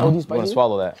game though. You want to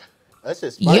swallow that That's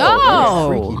just Yo.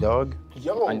 Freaky, dog.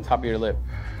 on top of your lip.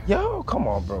 Yo, come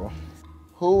on, bro.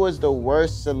 Who was the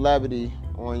worst celebrity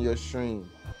on your stream?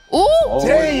 Ooh.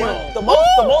 Damn. The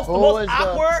most was the-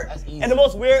 awkward and the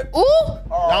most weird. Ooh.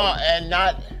 No, and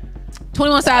not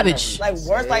 21 Savage. Like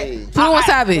worst, like 21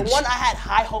 Savage. The one I had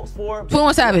high hopes for.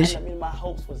 21 Savage. I mean, my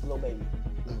hopes was Lil Baby.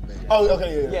 Oh,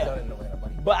 okay, yeah. Yeah.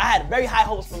 But I had very high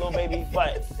hopes for Lil Baby,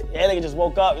 but that nigga just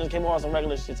woke up and just came on some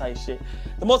regular shit type shit.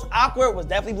 The most awkward was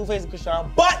definitely Blueface and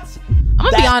Krishan, but I'm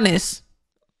gonna be honest.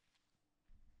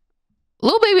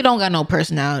 Lil Baby don't got no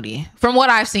personality from what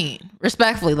I've seen.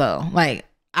 Respectfully though, like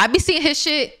I be seeing his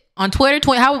shit on Twitter.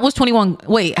 How was 21?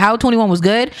 Wait, how 21 was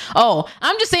good? Oh,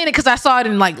 I'm just saying it because I saw it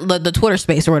in like the Twitter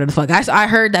space or whatever the fuck. I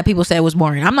heard that people said it was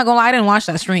boring. I'm not gonna lie, I didn't watch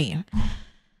that stream.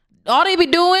 All they be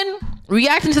doing,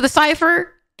 reacting to the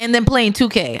cipher and then playing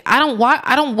 2K. I don't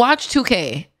watch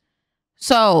 2K.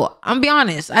 So I'm gonna be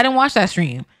honest, I didn't watch that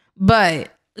stream.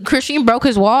 But Christian broke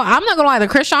his wall. I'm not gonna lie, the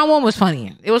Krishan one was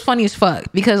funny. It was funny as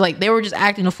fuck because like they were just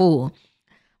acting a fool.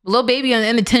 Lil Baby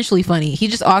unintentionally funny. He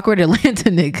just awkward Atlanta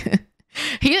nigga.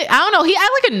 I don't know. He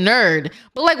act like a nerd,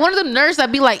 but like one of them nerds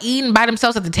that be like eating by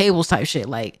themselves at the tables type shit,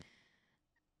 like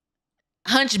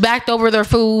hunchbacked over their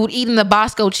food, eating the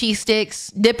Bosco cheese sticks,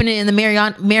 dipping it in the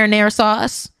marinara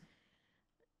sauce.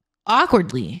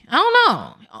 Awkwardly, I don't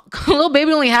know. Lil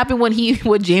Baby only happened when he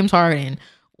with James Harden.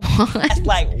 What? that's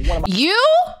like one of my You?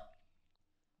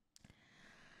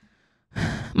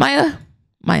 Maya.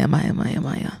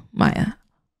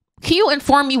 Can you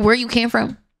inform me where you came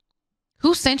from?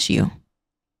 Who sent you?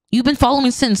 You've been following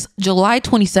me since July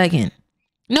 22nd.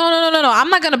 No. I'm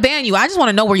not gonna ban you. I just want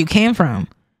to know where you came from.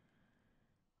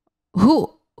 Who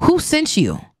sent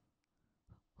you?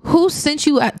 Who sent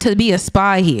you to be a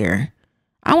spy here?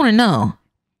 I want to know.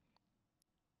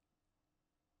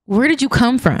 Where did you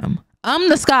come from? I'm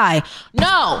the sky.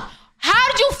 No.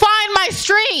 How did you find my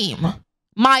stream,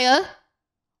 Maya?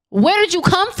 Where did you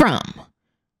come from?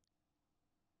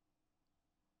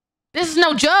 This is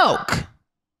no joke.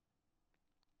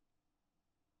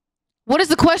 What is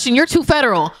the question? You're too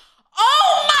federal.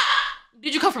 Oh my!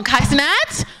 Did you come from Kai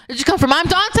Cenat? Did you come from I'm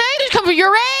Dante? Did you come from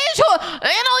your age?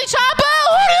 Annalie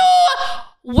Chapa?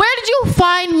 Where did you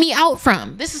find me out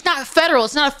from? This is not federal.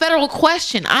 It's not a federal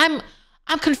question. I'm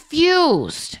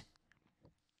confused.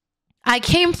 I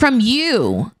came from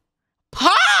you.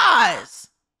 Pause.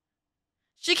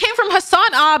 She came from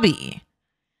Hassan Abi.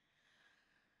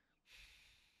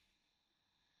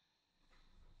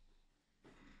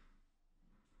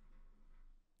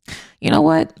 You know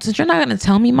what? Since you're not going to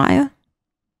tell me, Maya,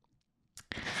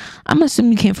 I'm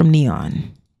assuming you came from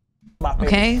Neon.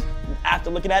 Okay? After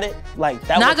looking at it, like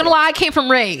that. Not gonna lie, I came from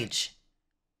Rage.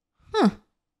 The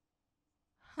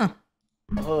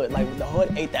hood, like the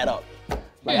hood ate that up.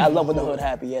 Like I love when the hood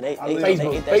happy. Yeah, they ate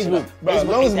that shit up. Bro, as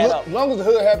long as the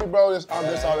hood happy, bro, that's all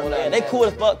that matters. Yeah, they cool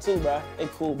as fuck too, bro. They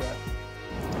cool, bro.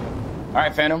 All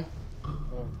right, Phantom.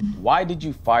 Why did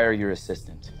you fire your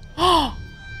assistant?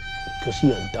 Cause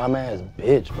she a dumbass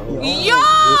bitch, bro.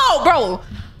 Yo, bro.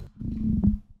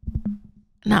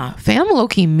 Nah, fam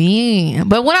low-key mean.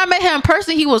 But when I met him in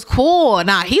person, he was cool.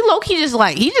 Nah, he low-key just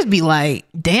be like,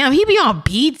 damn, he be on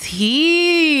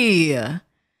BT.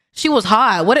 She was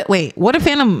hot. What did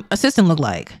Phantom assistant look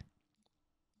like?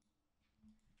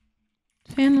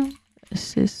 Phantom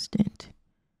assistant.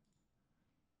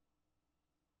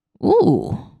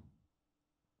 Ooh.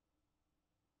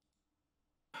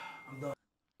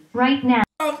 Right now.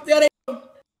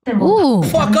 Ooh.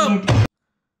 Fuck up.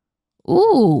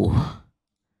 Ooh.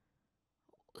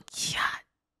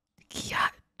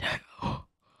 God.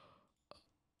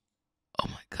 Oh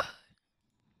my God.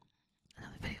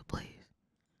 Another video, please.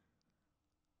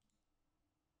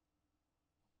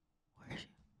 Where is she?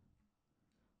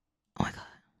 Oh my God.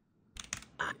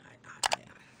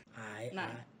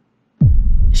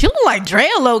 She look like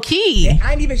Drea low key.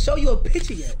 I ain't even show you a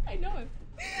picture yet. I know it.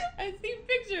 I've seen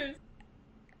pictures.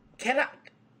 Can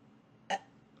I?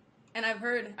 And I've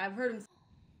heard him.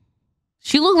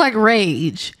 She looked like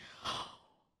Rage.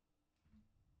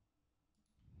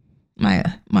 Maya.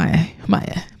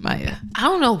 I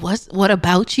don't know what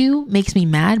about you makes me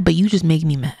mad, but you just make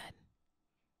me mad.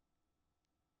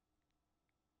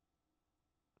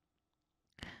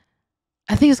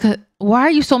 I think it's because, why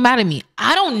are you so mad at me?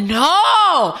 I don't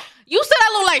know. You said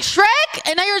I look like Shrek,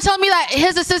 and now you're telling me that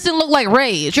his assistant looked like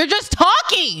Rage. You're just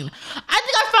talking. I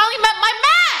think I finally met my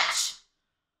match.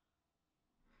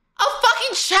 A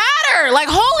fucking chatter. Like,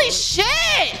 holy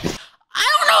shit. I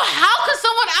don't know how could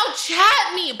someone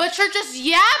out-chat me, but you're just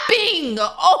yapping.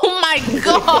 Oh my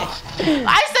God.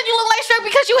 I said you look like Shrek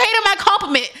because you hated my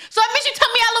compliment. So that means you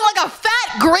tell me I look like a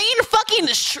fat, green fucking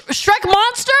Shrek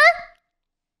monster?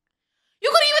 You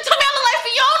couldn't even tell me I look like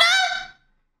Fiona?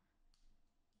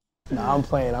 Nah, I'm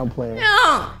playing.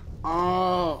 Yeah.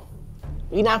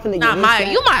 We not finna get Nah, Maya,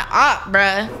 you my op,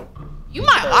 bruh. You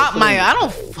my op, Maya. I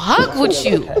don't fuck with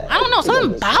you. I don't know,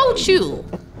 something about you.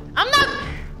 I'm not.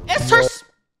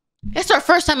 It's her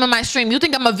first time in my stream. You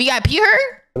think I'm a VIP her?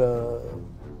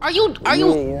 Are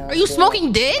you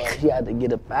smoking dick? She had to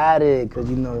get up out of it, cause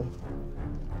you know.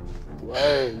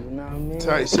 Word, you know what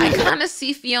I mean? I kind of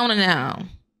see Fiona now.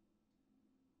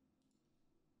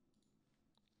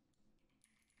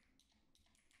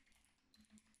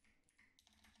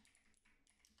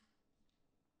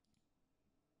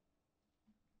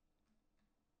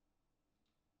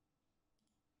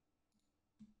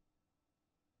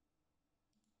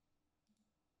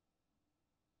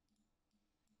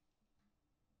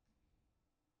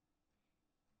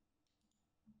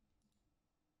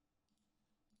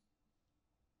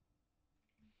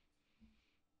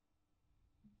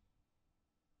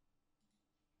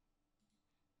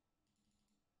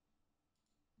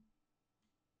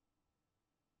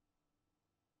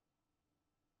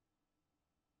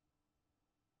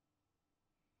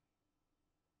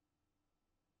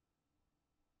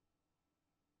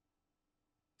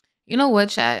 You know what,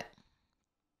 chat?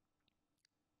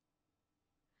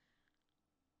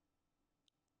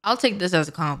 I'll take this as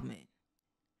a compliment.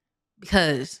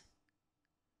 Because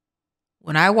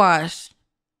when I watched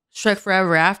Shrek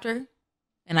Forever After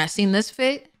and I seen this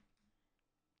fit,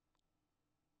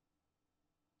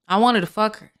 I wanted to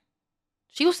fuck her.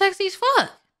 She was sexy as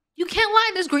fuck. You can't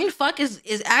lie, this green fuck is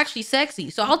actually sexy.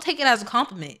 So I'll take it as a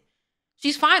compliment.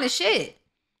 She's fine as shit.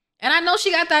 And I know she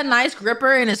got that nice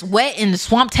gripper and it's wet and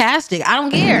swamptastic. I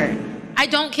don't care. I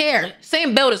don't care.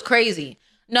 Same build is crazy.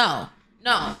 No. You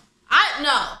know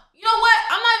what?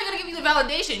 I'm not even gonna give you the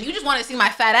validation. You just want to see my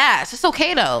fat ass. It's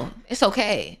okay though. It's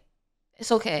okay.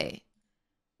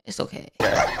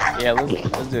 Yeah,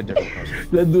 let's do a different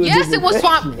question. Yes, it was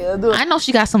swamp. I know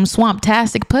she got some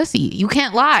swamp-tastic pussy. You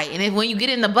can't lie. And if when you get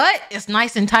in the butt, it's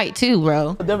nice and tight too,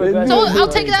 bro. So I'll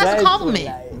take it as a compliment.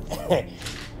 I'll take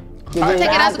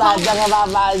it as a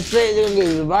compliment.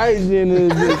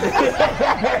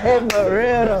 For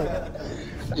real though.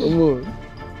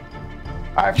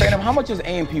 All right, Phantom, how much is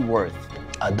A&P worth?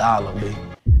 $1, B.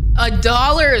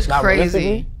 $1 is Not crazy.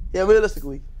 realistically? Yeah,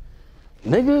 realistically.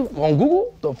 Nigga, on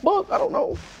Google? The fuck? I don't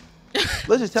know.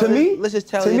 Let's just tell To me? Let's just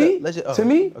tell To you. me? Let's just, To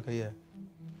me? Okay, yeah.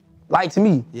 Like to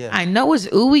me. Yeah. I know it's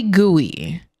ooey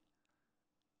gooey.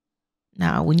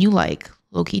 Now, when you like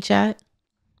low-key chat,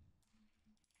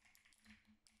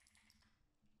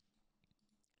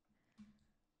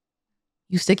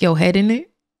 you stick your head in it.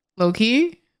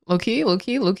 Low-key. Let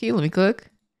me cook.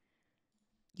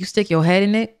 You stick your head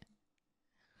in it.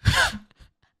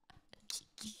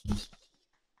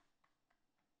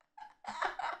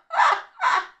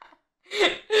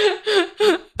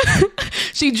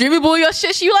 She dreamy boy your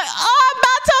shit. She like, oh, I'm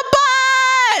about to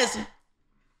buzz.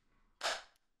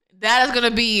 That is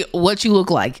gonna be what you look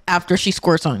like after she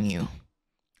squirts on you.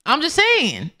 I'm just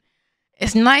saying.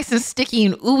 It's nice and sticky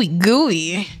and ooey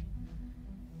gooey.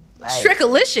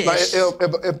 Trickalicious. Like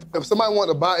if somebody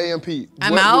wanted to buy AMP,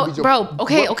 I'm out, bro.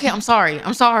 Okay, I'm sorry.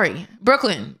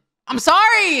 Brooklyn. I'm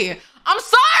sorry.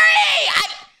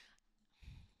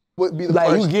 Would be the Like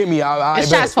price? you get me. It's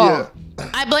chat's fault.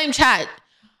 I blame chat.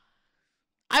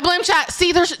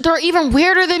 See, they're even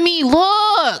weirder than me.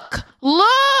 Look.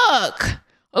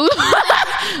 I'm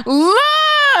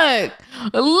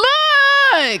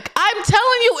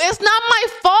telling you, it's not my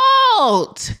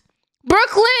fault.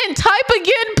 Brooklyn, type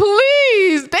again,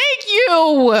 please. Thank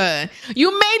you.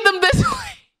 You made them this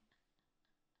way.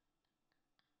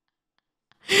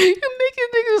 You making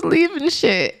niggas leave and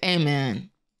shit. Amen.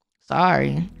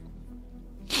 Sorry.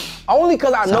 Only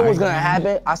because I know what's gonna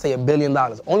happen, I say $1 billion.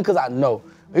 Only because I know.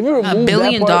 If you remove $1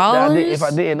 billion? that part, if I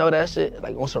didn't know that shit,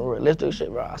 like on some realistic shit,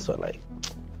 bro, I swear, like,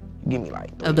 give me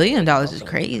like $1 billion is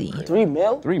crazy. 3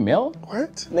 mil? 3 mil?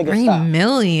 What? Nigga, 3 stop.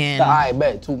 million. Stop. I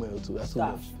bet 2 mil too. That's too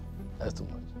much. That's too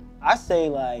much. I say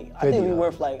like, I think we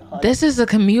worth like 100. This is a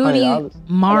community. $100.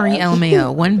 Mari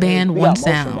Elmeo. One band, We one got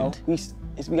motion, sound. bro.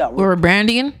 We got We're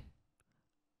branding.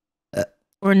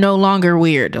 We're no longer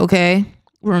weird, okay?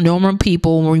 We're normal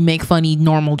people. We make funny,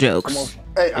 normal jokes.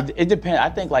 Hey, It depends. I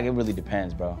think like it really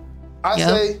depends, bro. I Yep.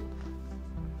 say.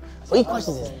 What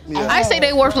question is this? I say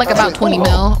they worth like about 20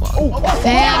 mil.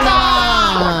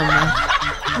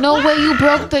 Phantom. No way you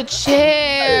broke the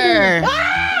chair.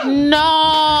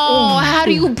 No. How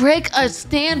do you break a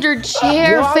standard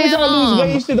chair,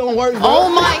 Phantom? Shit don't work, bro. Oh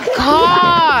my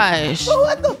gosh.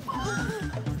 What the fuck?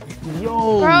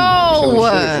 Yo. Bro.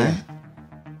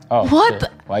 Oh, What shit. the-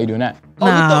 Why you doing that?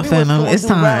 Nah, Phantom. It's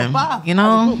time. You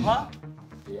know?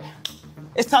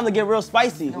 It's time to get real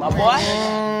spicy, my boy.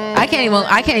 I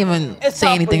can't even It's say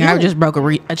time anything. for I you just broke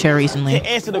a chair recently. to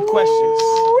answer the questions.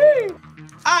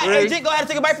 All right, hey, Jake, go ahead and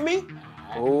take a bite for me.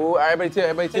 Oh, everybody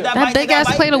tell. Take That bite, big take ass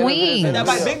bite. plate of Take wings. that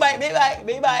bite,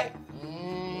 big bite.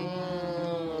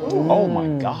 Oh my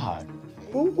God.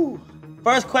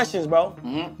 First questions, bro.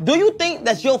 Do you think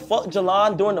that you'll fuck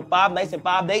Jalon during the 5 nights and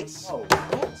 5 dates?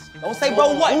 Don't say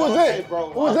bro what. Who was that?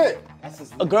 Who was that?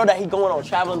 A girl that he going on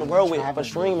traveling the world with for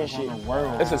streaming shit.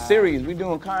 It's a series. We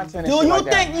doing content. And Do shit you like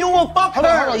that. think you will fuck Hold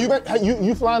her? on.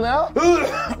 You flying out?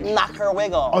 Knock her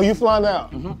wig off. Oh, you flying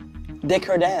out? Dick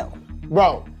her down.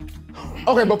 Bro.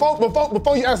 Okay,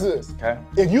 before you answer this, Okay.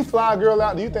 if you fly a girl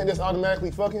out, do you think that's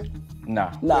automatically fucking?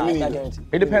 Nah. Nah, Me it's not neither. guaranteed.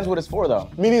 It depends what it's for though.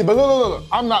 Me neither. But look.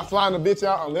 I'm not flying a bitch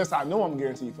out unless I know I'm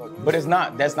guaranteed fucking. But it's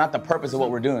not. That's not the purpose of what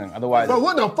we're doing. Otherwise. Bro,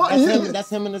 what the fuck? That's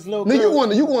him and his little Nigga,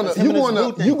 girl. you going to. Hey,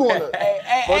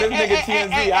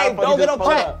 don't get on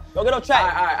track. Don't get on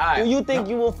track. All right. Do you think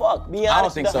you will fuck? Be honest. I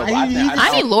don't think so. But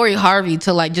I need Lori Harvey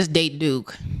to like just date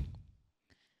Duke.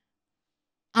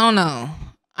 I don't know.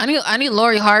 I need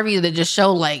Lori Harvey to just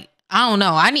show like I don't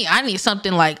know. I need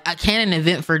something like a canon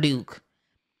event for Duke.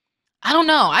 I don't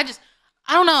know. I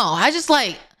don't know. I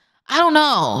don't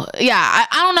know. Yeah,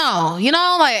 I don't know. You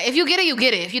know, like if you get it, you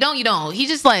get it. If you don't, you don't. He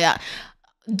just like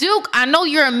Duke. I know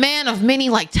you're a man of many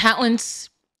like talents.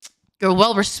 You're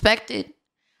well respected,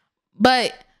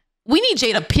 but we need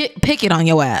Jada Pickett on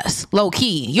your ass, low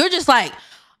key. You're just like,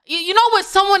 you know, when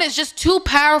someone is just too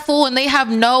powerful and they have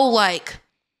no like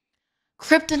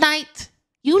kryptonite.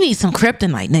 You need some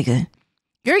kryptonite, nigga.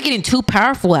 You're getting too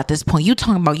powerful at this point. You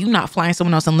talking about you not flying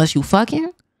someone else unless you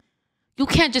fucking? You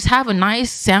can't just have a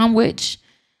nice sandwich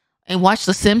and watch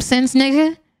The Simpsons,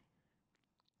 nigga.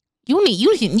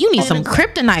 You need some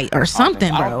kryptonite or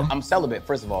something, bro. I'm celibate,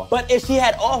 first of all. But if she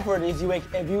had offered, if you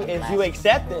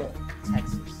accept it,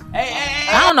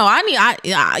 I don't know.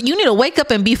 You need to wake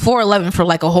up and be 4'11" for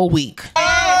like a whole week.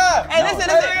 Hey, listen.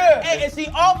 Hey, if she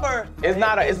offered, it's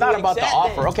not about the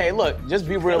offer. Okay, look, just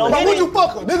be real. Why would you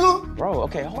fuck her, nigga? Bro,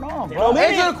 okay, hold on, bro.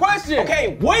 Answer the question.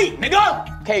 Okay, wait,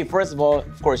 nigga. Okay, first of all,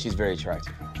 of course she's very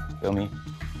attractive. Feel me?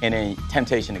 And then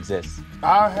temptation exists.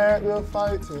 I had to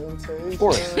fight temptation. Of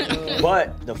course.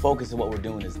 But the focus of what we're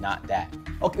doing is not that.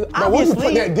 Okay,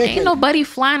 obviously. Ain't nobody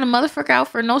flying a motherfucker out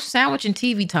for no sandwich and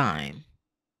TV time.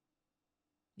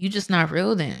 You just not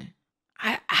real then.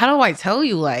 How do I tell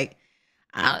you? Like,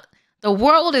 the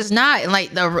world is not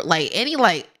like any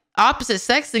like opposite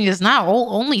sex thing is not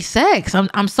only sex.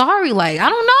 I'm sorry. Like, I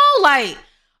don't know. Like,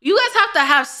 you guys have to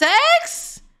have sex.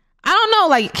 I don't know.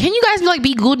 Like, can you guys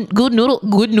be good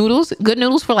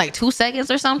noodles for like 2 seconds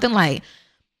or something? Like,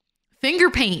 finger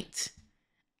paint,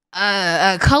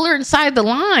 color inside the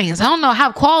lines. I don't know.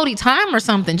 Have quality time or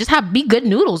something. Just be good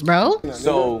noodles, bro.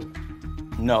 So,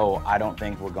 no, I don't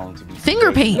think we're going to be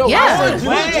finger paint. Yeah.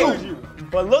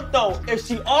 But look though, if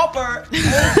she offered,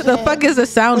 the fuck is a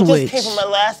sound we witch? just came from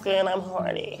Alaska and I'm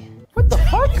horny. What the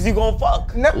fuck? Is he gonna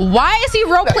fuck? Why is he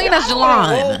role playing as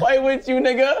Jalon? Role play with you,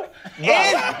 nigga.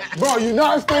 Bro, you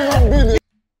not staying on business.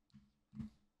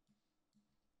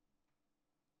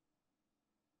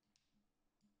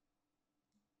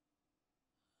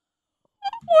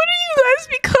 What are you guys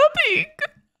becoming?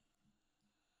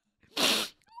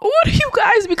 What are you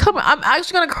guys becoming? I'm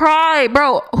actually gonna cry,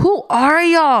 bro. Who are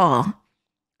y'all?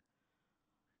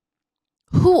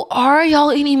 Who are y'all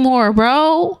anymore,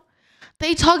 bro?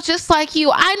 They talk just like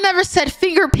you. I never said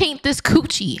finger paint this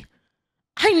coochie.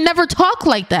 I never talk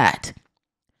like that.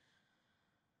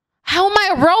 How am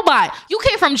I a robot? You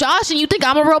came from Josh and you think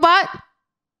I'm a robot?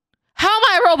 How am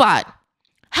I a robot?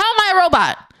 How am I a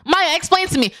robot? Maya, explain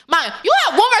to me. Maya, you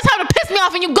have one more time to piss me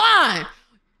off and you gone.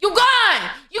 You gone.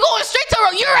 You going straight to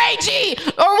your AG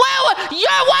or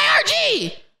your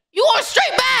YRG. You going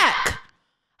straight back.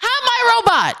 How am I a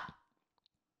robot?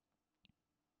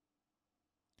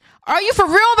 Are you for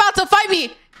real about to fight me?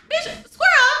 Bitch,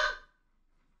 squirrel.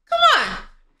 Come on.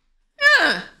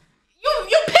 Yeah.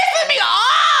 You pissing me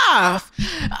off.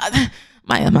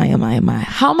 Maya.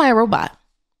 How am I a robot?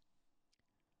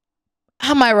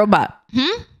 How am I a robot?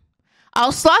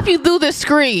 I'll slap you through the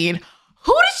screen.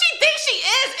 Who does she think she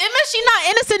is? Emma, she not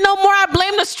innocent no more. I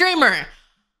blame the streamer.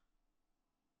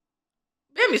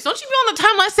 Baby, don't you be on the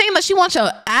timeline saying that she wants your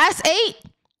ass ate?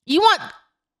 You want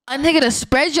a nigga to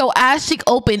spread your ass cheek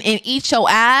open and eat your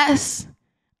ass?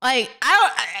 Like,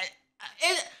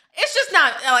 it's just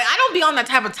not, like, I don't be on that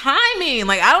type of timing.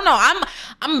 Like, I don't know.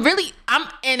 I'm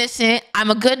innocent. I'm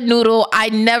a good noodle. I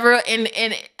never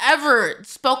ever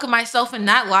spoke of myself in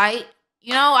that light.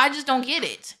 You know, I just don't get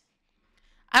it.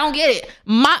 I don't get it.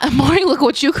 Mari, look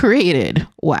what you created.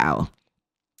 Wow.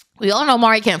 We all know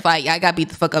Mari can't fight. I got beat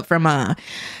the fuck up from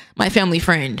my family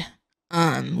friend.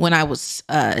 When I was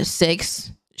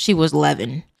 6, she was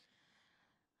 11.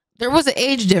 There was an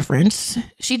age difference.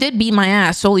 She did beat my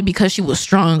ass solely because she was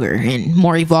stronger and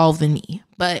more evolved than me.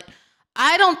 But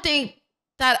I don't think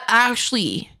that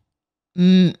actually,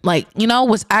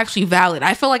 was actually valid.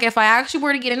 I feel like if I actually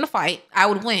were to get in a fight, I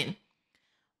would win.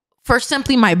 For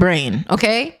simply my brain,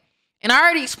 okay? And I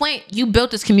already explained, you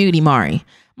built this community, Mari.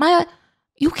 Maya,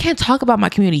 you can't talk about my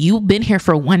community. You've been here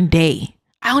for 1 day.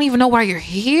 I don't even know why you're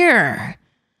here.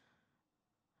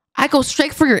 I go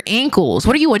straight for your ankles.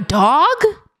 What are you, a dog?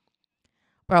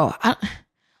 Bro,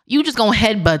 you just gonna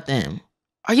headbutt them.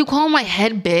 Are you calling my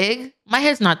head big? My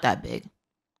head's not that big.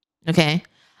 Okay?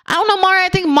 I don't know, Mari. I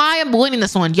think Maya winning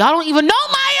this one. Y'all don't even know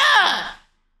Maya!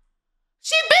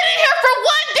 She been in here for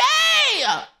 1 day!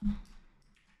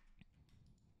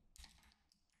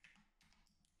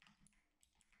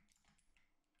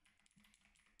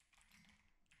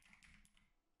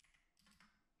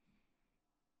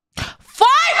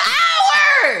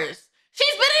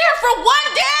 She's been here for 1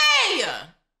 day.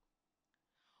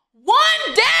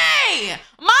 1 day.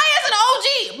 Maya's an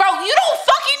OG. Bro, you don't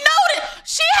fucking know that.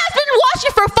 She has been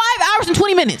watching for 5 hours and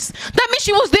 20 minutes. That means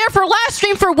she was there for last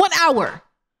stream for 1 hour.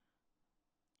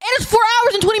 And it's 4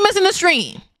 hours and 20 minutes in the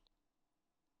stream.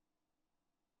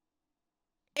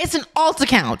 It's an alt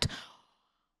account.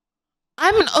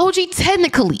 I'm an OG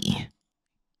technically.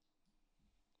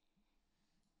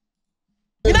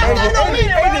 You're not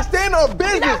standing on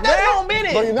business, bro. Stand on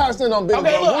business, man. Bro, you're not standing on business.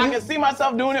 Okay, look, I can see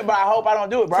myself doing it, but I hope I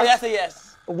don't do it, bro. So that's a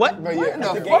yes. What? But yeah,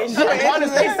 I'm trying to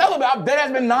stay celibate. I've dead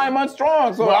has been 9 months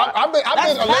strong. So I've been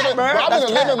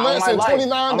 11 months and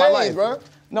 29 days, bro.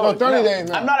 No, 30 days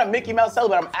now. I'm not a Mickey Mouse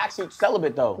celibate. I'm actually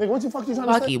celibate though. Nigga, what the fuck you trying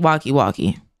to say?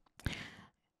 Walkie.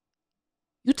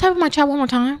 You type in my chat one more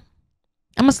time,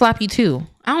 I'm gonna slap you too.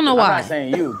 I don't know why. I'm not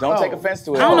saying you. Don't take offense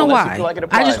to it. I don't know unless why. You feel like it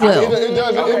I just will. It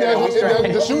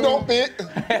does. The shoe don't fit.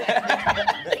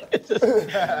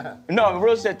 No,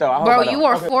 real shit though. Bro, you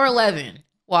are 4'11",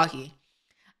 Walkie.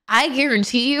 I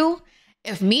guarantee you,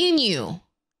 if me and you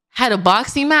had a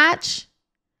boxing match,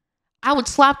 I would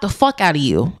slap the fuck out of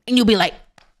you. And you'd be like,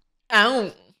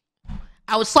 I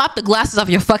would slap the glasses off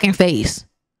your fucking face.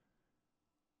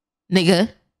 Nigga.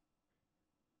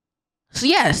 So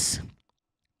yes.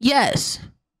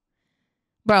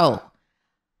 Bro.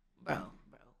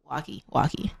 Walkie.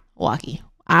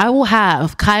 I will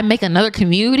have Kai make another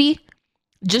community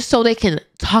just so they can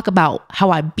talk about how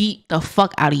I beat the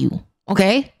fuck out of you.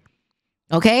 Okay?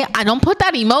 I don't put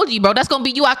that emoji, bro. That's gonna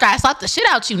be you after I slap the shit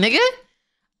out you, nigga.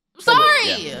 I'm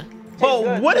sorry. Yeah.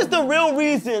 But what is the real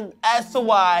reason as to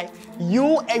why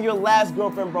you and your last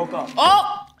girlfriend broke up?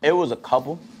 Oh! It was a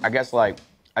couple. I guess like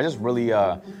I just really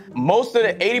most of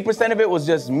the 80% of it was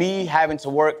just me having to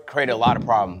work created a lot of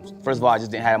problems. First of all, I just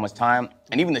didn't have much time.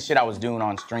 And even the shit I was doing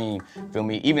on stream, feel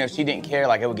me? Even if she didn't care,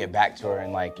 like it would get back to her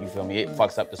and like, you feel me? It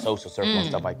fucks up the social circle and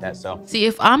stuff like that. So see,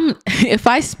 if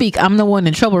I speak, I'm the one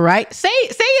in trouble, right? Say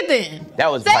it then. That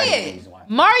was say it.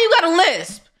 Mario, you got a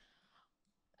lisp.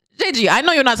 JG, I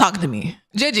know you're not talking to me.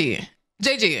 JG,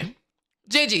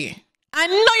 I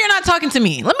know you're not talking to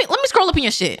me. Let me scroll up in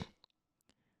your shit.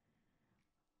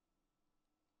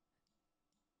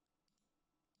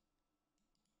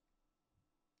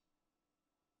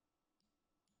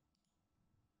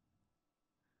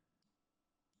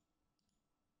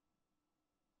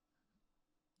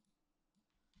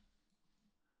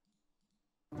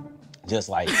 just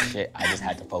like shit, I just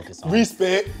had to focus on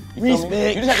Respect. You just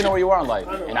have to know where you are in life.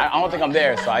 And I don't think I'm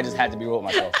there, so I just had to be real with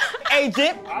myself. Hey,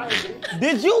 Jip,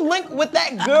 did you link with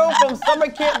that girl from summer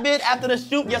camp bid after the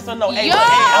shoot? Yes or no? Hey,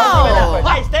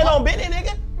 hey, stand on business,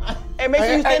 nigga. Hey, make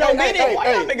sure you stand on business.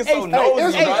 Why y'all niggas so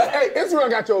nosy, Hey, Instagram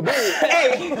got your business.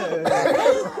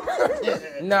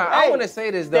 Nah, I want to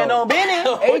say this though. Stand on business.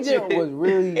 Agent was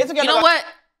really. You know what?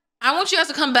 I want you guys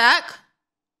to come back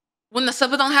when the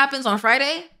subathon happens on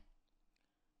Friday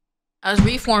as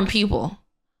reformed people.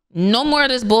 No more of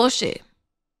this bullshit.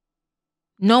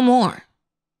 No more.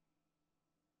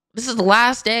 This is the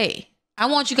last day. I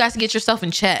want you guys to get yourself in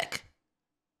check.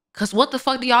 Cause what the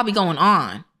fuck do y'all be going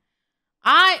on?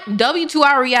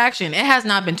 W2-hour reaction. It has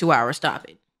not been 2 hours. Stop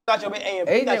it.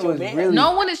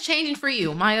 No one is changing for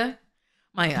you, Maya.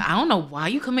 I don't know why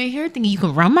you come in here thinking you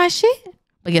can run my shit.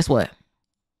 But guess what?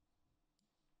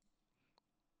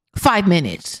 5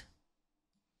 minutes.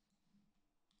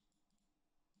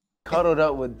 Cuddled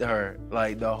up with her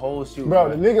like the whole shoot. Bro,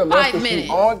 the nigga left 5 minutes.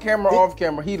 On camera, off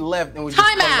camera. He left and was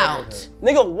Time just out.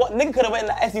 Nigga, what? Nigga could have went in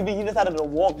the SUV. You decided to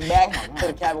walk back to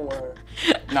the cabin with her.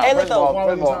 No, Hey, first of all,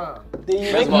 Maya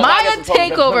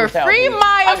takeover. Free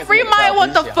Maya. Free Maya.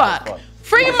 What the fuck?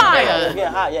 Free Maya.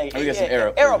 Let me get some air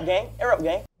up. Air up, gang. Air up,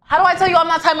 gang. How do I tell you I'm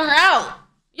not timing her out?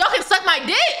 Y'all can suck my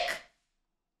dick.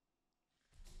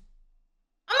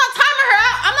 I'm not timing her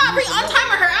out. I'm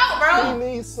timing her out, bro. We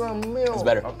need some milk. It's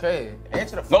better. Okay.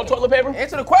 Answer the No toilet paper?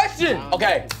 Answer the question.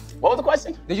 Okay. What was the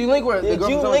question? Did you link with the Did girl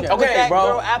you from link Summer with Camp? that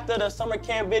bro. girl after the summer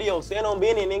camp video? Stand on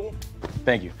Benny, nigga.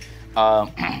 Thank you.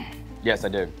 Yes, I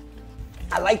did.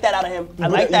 I like that out of him. I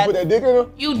You like that. put that dick in her?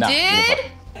 You Nah,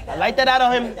 did? I like that out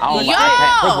of him. I don't Yo! like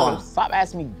First of all, stop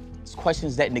asking me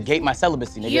questions that negate my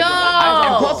celibacy, nigga. Yo!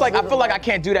 And plus, like, I feel like I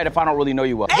can't do that if I don't really know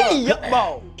you well. Hey, yo,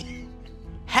 bro.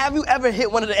 Have you ever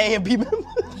hit one of the AMP members?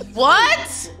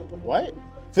 What? What?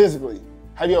 Physically.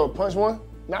 Have you ever punched one?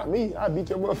 Not me. I beat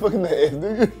your motherfucking ass,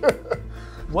 nigga.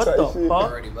 What the shit. fuck?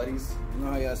 Alrighty, buddies. You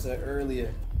know how y'all said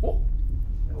earlier.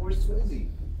 Where's Swizzy?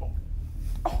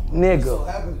 Nigga. So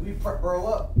happens we bro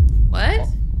up. What?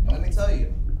 Let me tell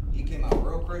you, he came out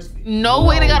real crispy. No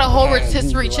way they got a whole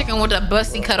rotisserie chicken with a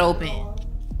busty cut open.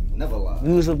 Never lied.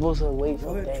 We was supposed to wait for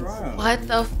Go ahead, try him. What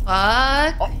the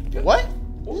fuck? What?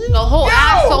 The whole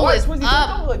asshole is Swizzy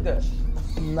up. like that.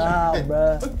 Nah,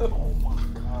 bruh.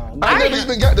 I never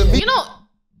even got the meat. You know,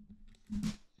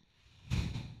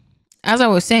 as I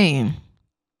was saying,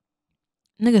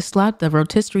 nigga slapped the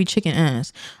rotisserie chicken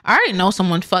ass. I already know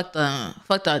someone fucked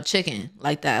the chicken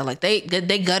like that. Like they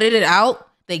gutted it out,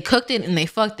 they cooked it, and they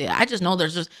fucked it. I just know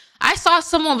I saw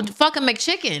someone fucking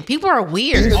McChicken. People are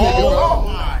weird.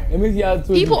 Let me see y'all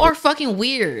two. People are fucking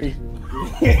weird.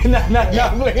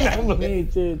 Nah, blame.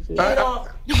 Chill.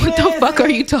 What the fuck are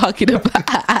you talking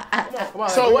about?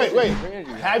 So wait.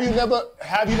 Have you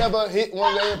never hit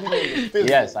one of the AMP members?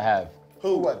 Yes, I have.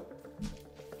 Who? What?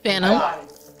 Phantom.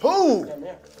 Who?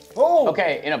 Who?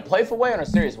 Okay, in a playful way or in a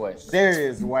serious way?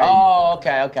 Serious way. Oh,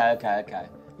 okay.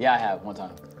 Yeah, I have one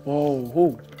time.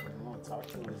 Who?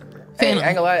 Hey, I ain't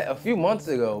gonna lie, a few months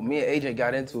ago, me and AJ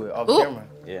got into it off Ooh. camera.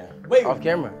 Yeah. Wait, Off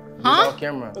camera. Just Huh? Off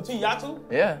camera. between y'all two?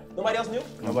 Yeah. Nobody else knew?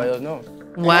 Nobody else knows.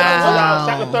 Wow.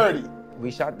 Shot the 30.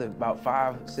 We shot the about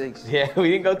 5, 6. Yeah, we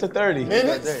didn't go to 30.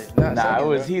 Minutes? Nah, it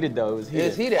was heated though. It was heated.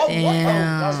 It's heated.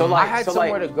 Damn. So like, I had so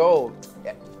somewhere like, to go.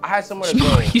 I had somewhere to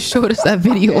go. You showed us that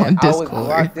video on I was Discord.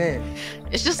 blocked in.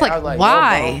 It's just And I like, was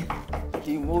why? "Yo, bro,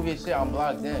 can you move your shit? I'm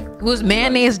blocked in. It was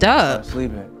mayonnaised I'm up.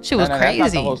 sleeping. Shit was That's not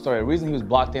crazy. the whole story. The reason he was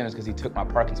blocked in is because he took my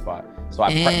parking spot. So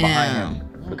I parked behind him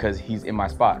because he's in my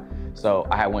spot. So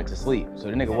I went to sleep. So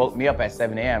the nigga woke me up at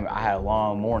 7 a.m. I had a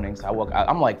long morning, so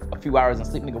I'm like a few hours in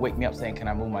sleep. Nigga wake me up saying, "Can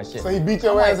I move my shit?" So he beat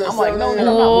your ass at I'm like, 7 no, a.m.? nigga, I'm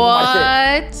not moving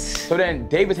my shit. What? So then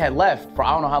Davis had left for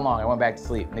I don't know how long. I went back to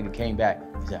sleep. Nigga came back.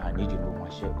 He said, "I need you to move my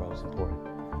shit, bro. It's important."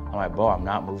 I'm like, "Bro, I'm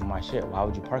not moving my shit. Why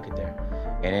would you park it there?"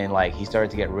 And then like he started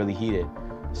to get really heated.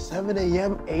 7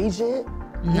 a.m. agent?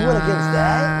 You went against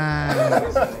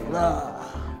that? Nah.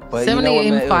 But 7 you know what,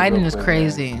 man? a.m. It was fighting real is cool,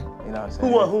 crazy. man. You know what I'm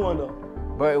saying? Who won though?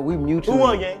 But we mutually. Who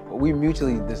won, gang? We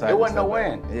mutually decided. It wasn't to no step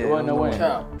win. back. It wasn't no win.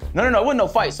 No, it wasn't no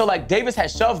fight. So like Davis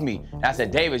had shoved me, and I said,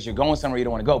 "Davis, you're going somewhere you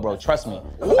don't want to go, bro. Trust me."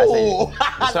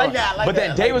 I said, but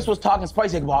then Davis was talking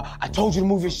spicy, like, "Bro, I told you to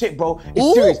move your shit, bro.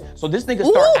 It's serious." So this nigga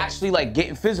started actually like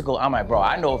getting physical. I'm like, "Bro,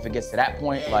 I know if it gets to that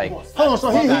point, like." Hold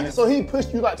on, so he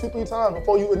pushed you like 2-3 times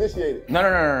before you initiated?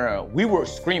 No. We were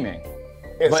screaming.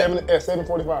 At But-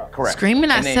 7:45. Correct.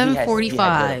 Screaming at And then he had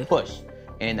 7:45. to push.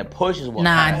 And the push is what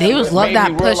Nah, kinda Davis made love me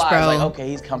that push, realize, bro. Like, okay,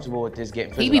 he's comfortable with this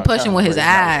getting physical. He be I'm pushing telling with him his what he's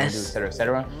not gonna ass. do, et cetera, et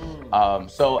cetera.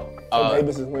 So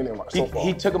Davis is winning so far.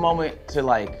 he took a moment to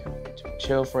like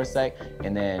chill for a sec,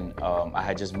 and then I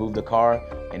had just moved the car,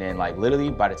 and then like literally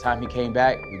by the time he came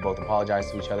back, we both apologized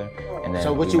to each other, and then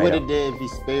So what we you made would up. have did if he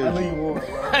spared you?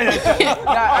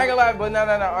 Nah, I ain't gonna lie, but no.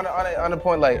 On the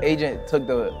point, like Agent took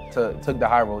the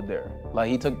high road there. Like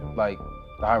he took like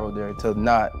the high road there to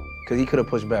not, cause he could have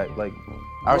pushed back. Like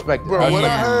I respect it. Bro, what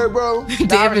I heard, bro.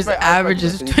 Davis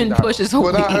averages 10 pushes a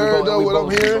What I week. heard though, what I'm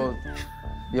hearing.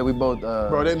 Yeah, we both.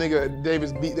 Bro, that nigga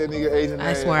Davis beat that nigga Agent.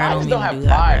 I swear I I don't just even don't have do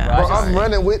that, pride, bro. bro. Bro, I'm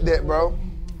running with that, bro.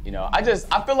 You know, I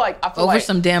feel like Over like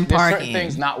some damn there's certain parking.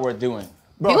 things not worth doing.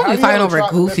 Bro, People how be you fighting ever over try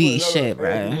to goofy mess with another shit, bro.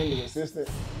 nigga assistant?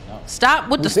 Stop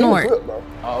with the We seen the snort. clip, bro.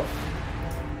 Oh.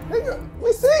 Nigga,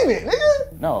 we seen it,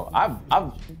 nigga. No, I've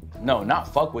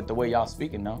not fuck with the way y'all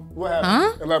speaking, no. What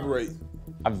happened? Huh? Elaborate.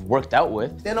 I've worked out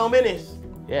with. 10 minutes.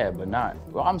 Yeah, but not.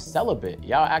 Well, I'm celibate.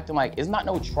 Y'all acting like it's not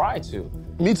no try to.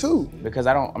 Me too. Because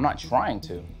I'm not trying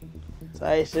to.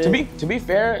 Tight shit. To be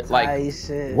fair, like Tight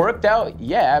shit. worked out,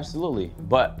 yeah, absolutely.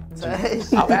 But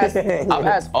I've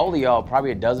asked all of y'all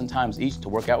probably a dozen times each to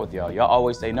work out with y'all. Y'all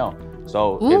always say no.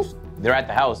 So if they're at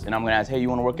the house and I'm gonna ask, hey, you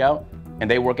wanna work out? And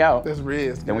they work out, That's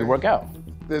Riz. then we work out.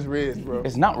 That's Riz, bro.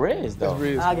 It's not Riz though. That's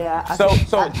Riz.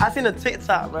 I seen a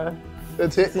TikTok, bro. The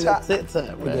TikTok.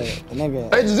 TikTok, bro.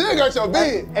 Nigga. Hey, Giselle got your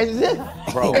bid. Hey,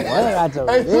 Bro, I got your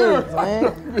Hey, bitch,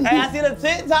 man. Hey, I seen a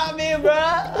TikTok, man, bro. I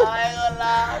ain't gonna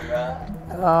lie, bro.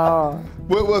 Oh.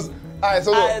 What was? All right,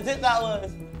 so Alright, look, the TikTok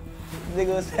was,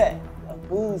 nigga was at a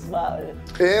food spot. it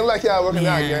ain't like y'all working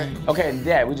out, gang. okay,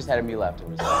 Dad, we just had a meal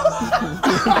afterwards. What?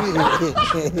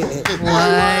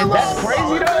 That's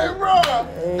crazy though. Bro.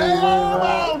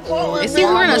 Is he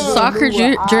wearing a soccer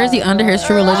jersey under his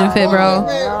True Religion fit, bro?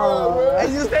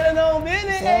 Hey, you standing on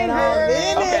business,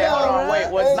 Okay, hold on, wait.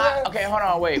 What's not? Okay, hold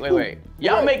on, wait.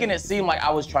 Y'all making it seem like I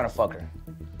was trying to fuck her.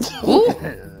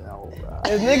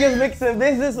 Is niggas mixing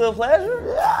business with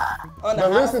pleasure? But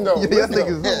listen though,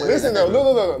 listen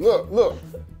though, look.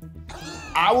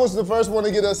 I was the first one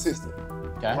to get an assistant,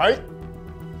 Okay. right?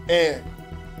 And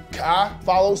Kai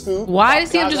followed suit. Why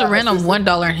is he Kai just got a random assistant.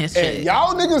 $1 in his And shit?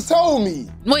 y'all niggas told me,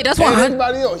 Wait, that's and 100.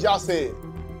 everybody else, y'all said,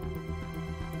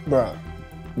 bruh,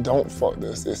 don't fuck the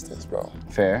assistants, bro.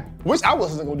 Fair. Which I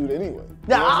wasn't gonna do that anyway.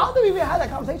 Yeah, I don't think we even had that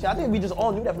conversation. I think we just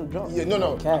all knew that from the jump. Yeah,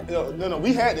 no,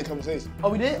 we had that conversation. Oh,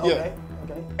 we did? Yeah.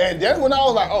 Okay. And that's when I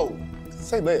was like, oh,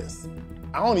 say less.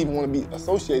 I don't even want to be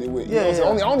associated with you. Yeah, know what I'm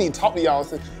saying? yeah. I don't even talk to y'all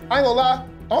assistants. I ain't gonna lie,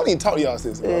 I don't even talk to y'all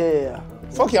assistants, bro. Yeah.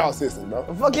 Fuck y'all assistants, bro.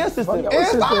 Fuck your sister.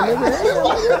 It's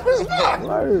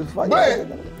fine. But,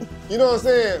 you know what I'm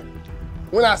saying?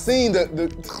 When I seen the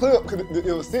clip, 'cause it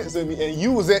was sent to me, and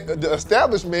you was at the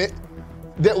establishment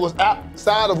that was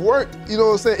outside of work, you know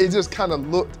what I'm saying? It just kind of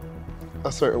looked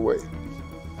a certain way.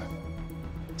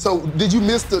 So did you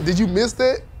miss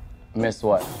that? Missed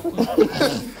what?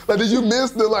 Like, did you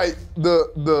miss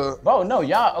the? Bro, no,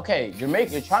 y'all. Okay, you're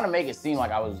trying to make it seem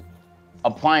like I was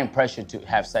applying pressure to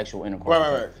have sexual intercourse,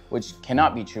 Right. which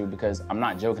cannot be true because I'm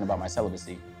not joking about my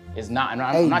celibacy. It's not. And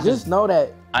I'm, Hey, I'm not just know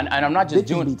that. And I'm not just bitches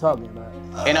doing. Be talking, bro.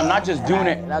 And I'm not just doing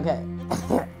it. Okay.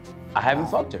 I haven't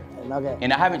fucked her. Okay.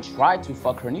 And I haven't tried to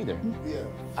fuck her neither. Yeah.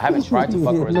 I haven't tried to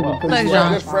fuck her as well.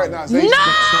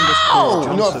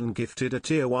 No! Johnson gifted a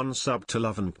tier 1 sub to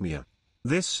Love and Mia.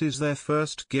 This is their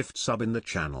first gift sub in the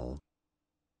channel.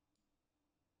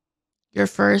 Your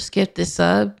first gifted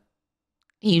sub,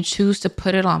 and you choose to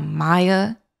put it on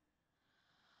Maya.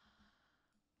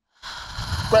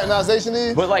 Fraternization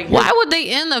is? But like, why would they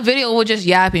end the video with just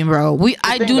yapping, bro?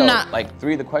 I do not. Like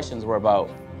 3 of the questions were about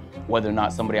whether or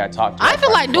not somebody I talked to. I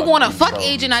feel like Duke want a fuck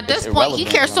agent at this point. He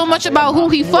cares so much about who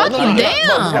he fucking.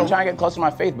 Damn. I'm trying to get closer to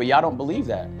my faith, but y'all don't believe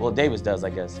that. Well, Davis does, I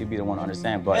guess. He'd be the one to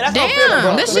understand. But Hey,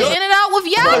 damn, this shit ended out with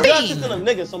John's yapping. still a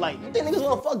nigga, so like, you think niggas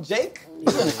wanna fuck Jake?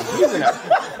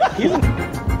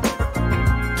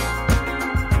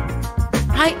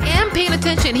 I am paying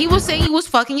attention. He was saying he was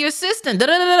fucking your assistant.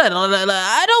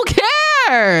 I don't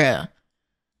care.